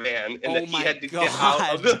wasn't their van and Oh that he my had to get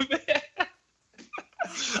out of the van.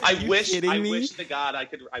 I wish kidding me? to God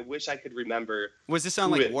I wish I could remember. Was this on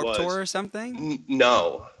who like it Warped was. Tour or something?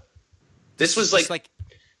 No. This was Just like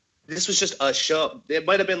this was just a show. It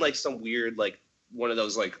might have been like some weird like one of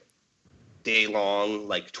those like day long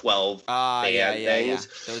like 12 yeah, band yeah.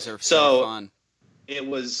 things. Those are So- fun. It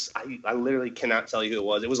was I literally cannot tell you who it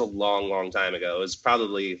was. It was a long time ago. It was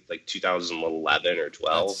probably like 2011 or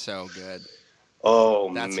 12. That's so good.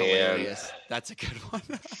 Oh That's man. hilarious. That's a good one.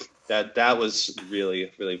 That was really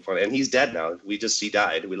funny. And he's dead now. He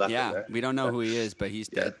died. We left him Yeah, there. we don't know who he is, but he's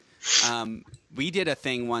dead. We did a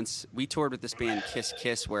thing once. We toured with this band Kiss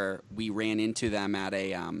Kiss, where we ran into them at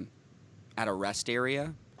a rest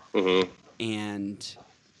area, Mhm. and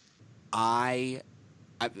I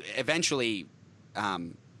eventually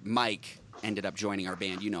Mike ended up joining our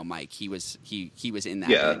band. You know Mike. He was in that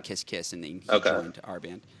Yeah. band Kiss Kiss, and then he Okay. joined our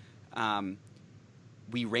band.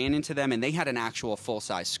 We ran into them, and they had an actual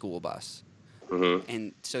full-size school bus. Mhm.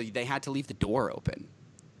 And so they had to leave the door open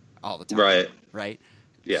all the time. Right?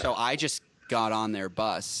 Yeah. So I just got on their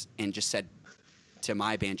bus and just said to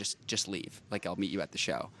my band, just leave. Like, I'll meet you at the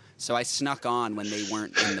show. So I snuck on when they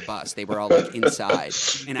weren't in the bus. They were all like inside.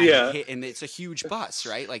 And Yeah. and it's a huge bus,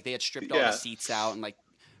 right? Like they had stripped all Yeah. the seats out and like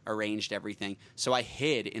arranged everything. So I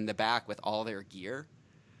hid in the back with all their gear.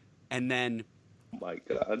 And then Oh my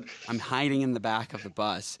God. I'm hiding in the back of the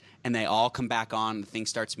bus, and they all come back on, and the thing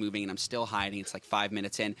starts moving, and I'm still hiding. It's like 5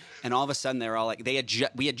 minutes in, and all of a sudden they're all like,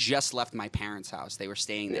 we had just left my parents' house. They were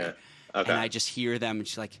staying there, Yeah. Okay. and I just hear them, and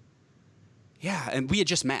she's like, yeah, and we had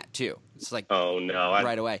just met too. It's like Oh no.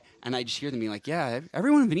 right away, and I just hear them being like, yeah,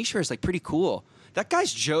 everyone in Venetia is like pretty cool. That guy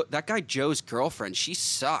Joe's girlfriend, she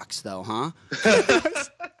sucks though, huh?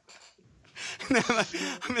 And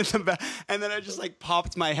I'm in the back, and then I just like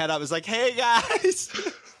popped my head up. I was like, "Hey guys!"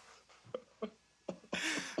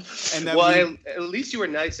 And then Well, at least you were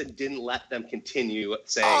nice and didn't let them continue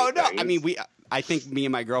saying. oh no! things. I mean, I think me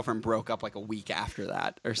and my girlfriend broke up like a week after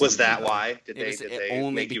that, or something. Was that why? Did It was they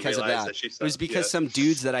only make you because of realize that. she It was sucked? because some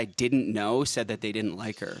dudes that I didn't know said that they didn't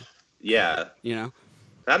like her. Yeah, You know?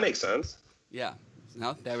 that makes sense. Yeah.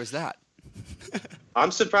 No, there was that.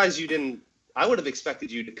 I'm surprised you didn't. I would have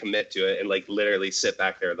expected you to commit to it and like literally sit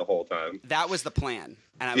back there the whole time. That was the plan,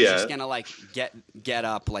 and I was Yeah. just gonna like get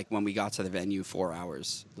up like when we got to the venue 4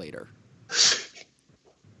 hours later.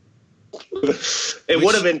 It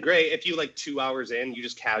would have been great if you like 2 hours in, you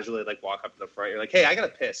just casually like walk up to the front. You're like, "Hey, I gotta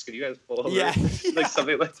piss. Can you guys pull over?" Yeah. like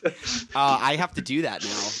something like that. I have to do that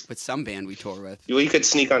now with some band we tour with. Well, you could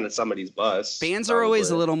sneak onto somebody's bus. Bands are always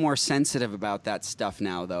a probably. little more sensitive about that stuff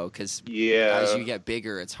now, though, because Yeah. as you get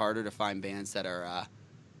bigger, it's harder to find bands that are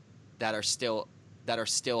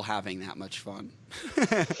still having that much fun.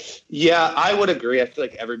 Yeah, I would agree. I feel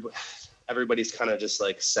like everybody's kind of just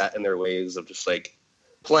like set in their ways of just like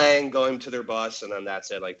playing, going to their bus, and then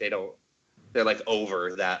that's it. Like they're like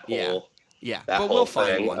over that Yeah. whole Yeah, that but whole we'll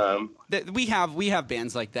find thing. one. We have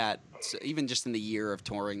bands like that. So even just in the year of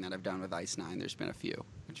touring that I've done with Ice Nine, there's been a few,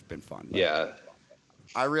 which have been fun. But Yeah.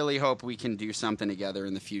 I really hope we can do something together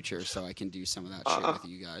in the future, so I can do some of that shit with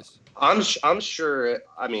you guys. I'm sure.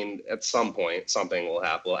 I mean, at some point, something will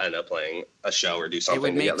happen. We'll end up playing a show or do It something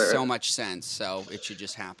would make together. so much sense, so it should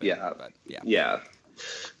just happen. Yeah. But yeah. Yeah.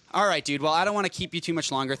 All right, dude. Well, I don't want to keep you too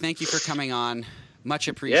much longer. Thank you for coming on. Much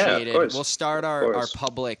appreciated. course. We'll start our course.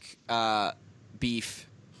 public beef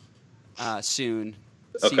soon.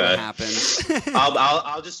 See what Okay. happens.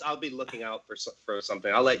 I'll be looking out for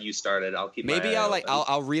something. I'll let you start it. I'll keep. my Maybe eye I'll open.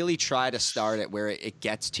 I'll really try to start it where it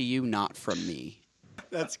gets to you, not from me.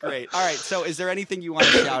 That's great. All right. So, is there anything you want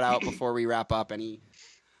to shout out before we wrap up? Any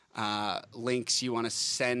links you want to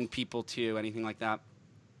send people to? Anything like that?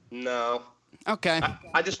 No. Okay.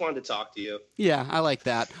 I just wanted to talk to you. Yeah, I like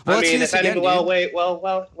that. Well, I let's do mean, this if again, anyone, well, dude. wait,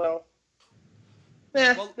 well.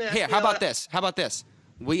 Here, how about this? How about this?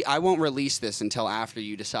 I won't release this until after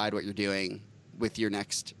you decide what you're doing with your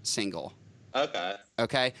next single. Okay.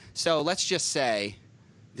 Okay? So let's just say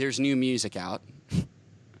there's new music out.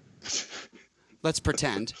 Let's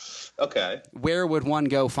pretend. Okay. Where would one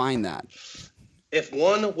go find that? If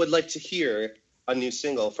one would like to hear a new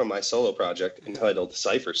single from my solo project entitled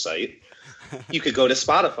Cypher Site, you could go to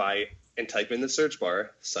Spotify and type in the search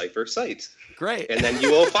bar Cypher Site, Great. and then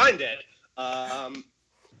you will find it.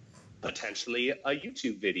 Potentially a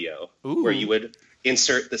YouTube video Ooh. where you would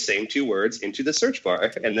insert the same two words into the search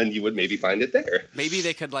bar, and then you would maybe find it there. Maybe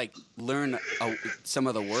they could like learn some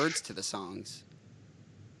of the words to the songs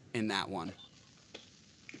in that one.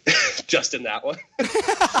 Just in that one.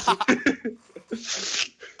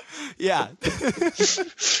 Yeah.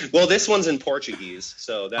 Well, this one's in Portuguese,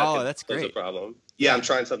 so That's a great. problem. Yeah, I'm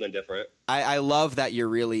trying something different. I love that you're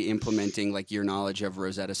really implementing like your knowledge of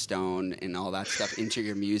Rosetta Stone and all that stuff into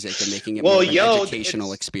your music and making it more of an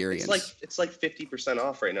educational experience. It's like 50%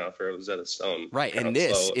 off right now for Rosetta Stone. Right, and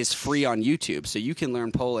this is free on YouTube, so you can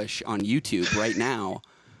learn Polish on YouTube right now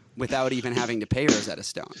without even having to pay Rosetta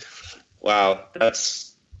Stone. Wow,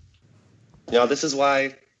 that's this is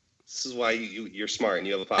why you're smart and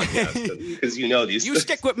you have a podcast because you know these. You things.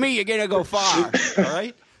 stick with me, you're gonna go far. All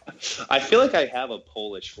right. I feel like I have a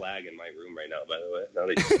Polish flag in my room right now. By the way, now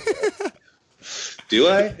that you say that. Do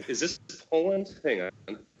I? Is this Poland? Hang on.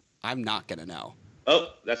 I'm not gonna know.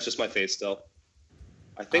 Oh, that's just my face still.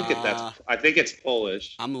 I think I think it's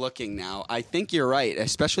Polish. I'm looking now. I think you're right,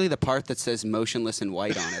 especially the part that says "motionless in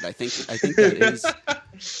white" on it. I think that is.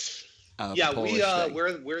 Yeah, Polish thing.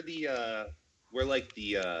 we're like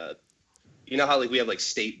the you know how like we have like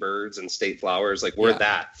state birds and state flowers, like we're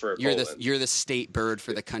that for Poland. You're the state bird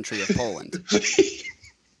for the country of Poland.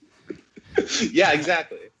 Yeah,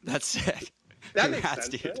 exactly. That's sick. That Congrats,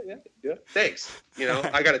 makes sense. dude. Yeah. Thanks.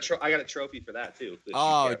 I got a trophy for that too. that you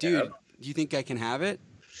Oh, can't dude, have. do you think I can have it?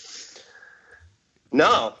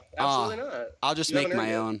 No, absolutely not. I'll just You make haven't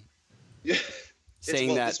my earned own. it.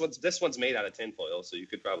 Saying that. This one's made out of tinfoil, so you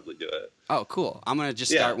could probably do it. Oh, cool. I'm gonna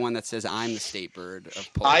just Yeah. start one that says I'm the state bird of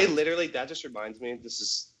Poland. That just reminds me.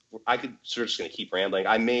 I could sort of just gonna keep rambling.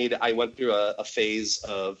 I went through a phase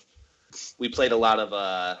of, we played a lot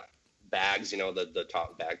of bags, the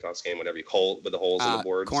bag toss game, whatever you call it, with the holes in the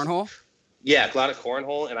boards. Cornhole. Yeah, a lot of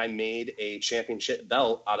cornhole, and I made a championship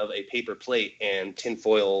belt out of a paper plate and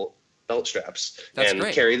tinfoil belt straps, That's and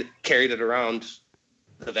great. carried it around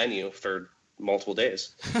the venue for multiple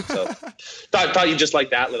days. So thought you just like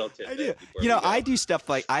that little tip. I do. I do stuff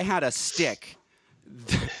like I had a stick,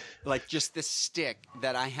 like just this stick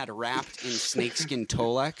that I had wrapped in snakeskin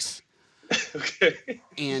Tolex, Okay.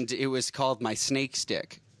 and it was called my snake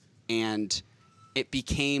stick, and it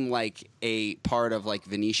became like a part of like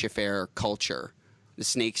Venetia Fair culture, the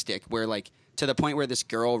snake stick, where like to the point where this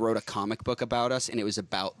girl wrote a comic book about us, and it was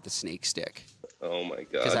about the snake stick. Oh my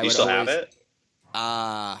 'Cause I god! You would still have always-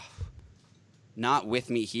 it? Not with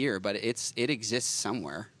me here, but it exists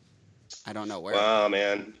somewhere. I don't know where. Wow,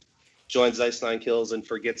 man. Joins Ice Nine Kills and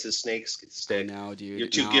forgets his snake stick. No, dude. You're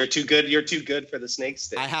too no. you're too good. You're too good for the snake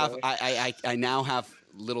stick. I have bro. I now have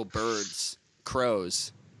little birds,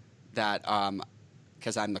 crows, that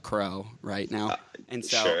because I'm the crow right now, and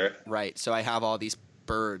so sure. right, so I have all these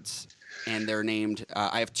birds, and they're named.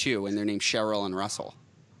 I have two, and they're named Cheryl and Russell.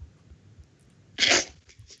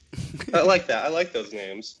 I like that. I like those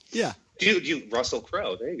names. Yeah, You Russell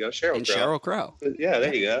Crowe. There you go. Cheryl and Crowe. Cheryl Crow. Yeah,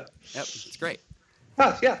 there you go. Yep, it's great.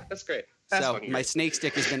 Oh, yeah, that's great. That's So fucking my great. snake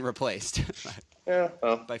stick has been replaced Yeah.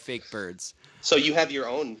 Well, by fake birds. so you have your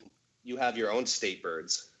own. You have your own state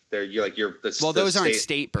birds. You're the. Well, the those aren't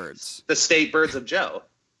state birds. The state birds of Joe.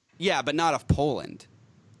 Yeah, but not of Poland.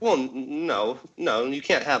 Well, no, you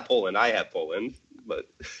can't have Poland. I have Poland, but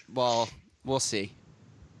Well, we'll see.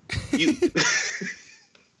 you.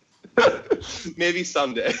 Maybe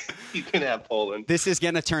someday you can have Poland. This is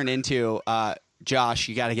gonna turn into Josh.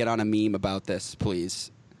 You got to get on a meme about this, please.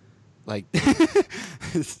 Like,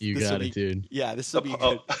 You this'll got be- it, dude. Yeah, this will be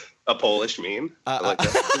good. A Polish meme. I like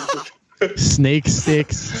that. Snake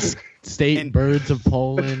sticks, state And- birds of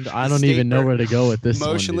Poland. I don't State even know bird. where to go with this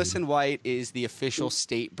Motionless one. in white is the official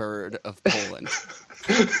state bird of Poland.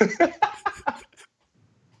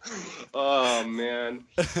 Oh man,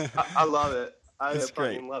 I love it. I That's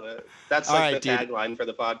fucking great. love it. That's All like right, the dude. tagline for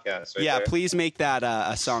the podcast. Right Yeah, there. please make that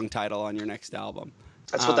a song title on your next album.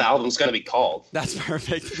 That's what the album's gonna be called. That's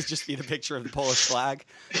perfect. It'll just be the picture of the Polish flag.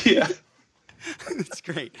 Yeah. That's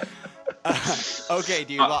great. Okay,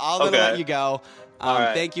 dude. Well, I'm going to Okay. let you go. All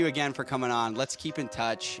right. Thank you again for coming on. Let's keep in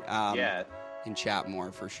touch Yeah. and chat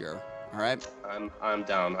more for sure. All right? I'm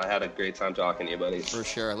down. I had a great time talking to you, buddy. For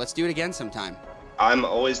sure. Let's do it again sometime. I'm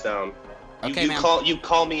always down. Okay, you man.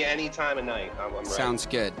 call me any time of night. I'm ready. Sounds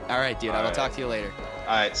good. All right, dude. I will All right. talk to you later.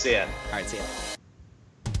 All right. See ya. All right, see ya.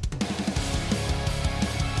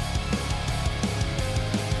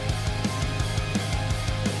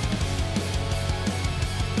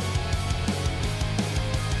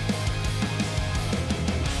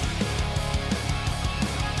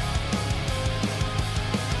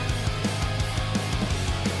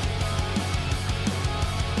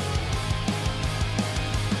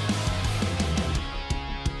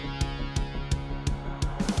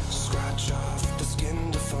 Scratch off the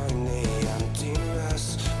skin to find the empty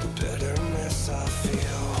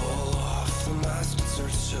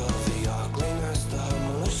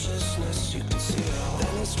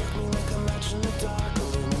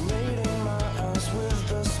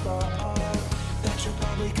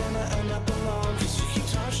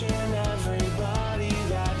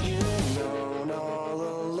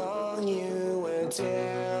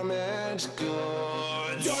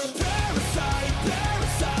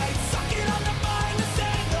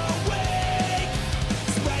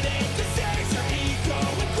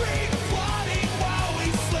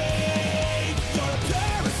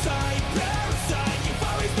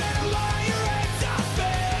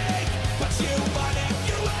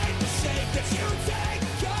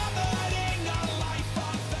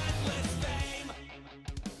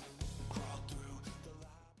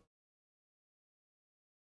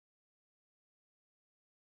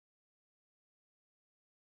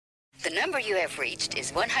The number you have reached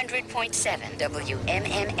is 100.7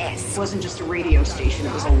 WMMS. It wasn't just a radio station,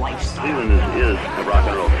 it was a lifestyle. Cleveland is a rock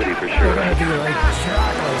and roll city for sure.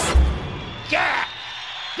 Get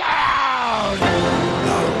down!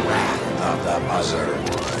 The Wrath of the Buzzard.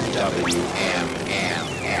 WMMS.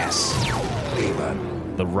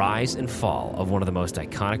 Cleveland. The rise and fall of one of the most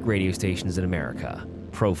iconic radio stations in America.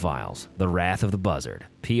 Profiles, The Wrath of the Buzzard.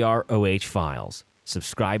 PROH Files.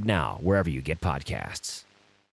 Subscribe now wherever you get podcasts.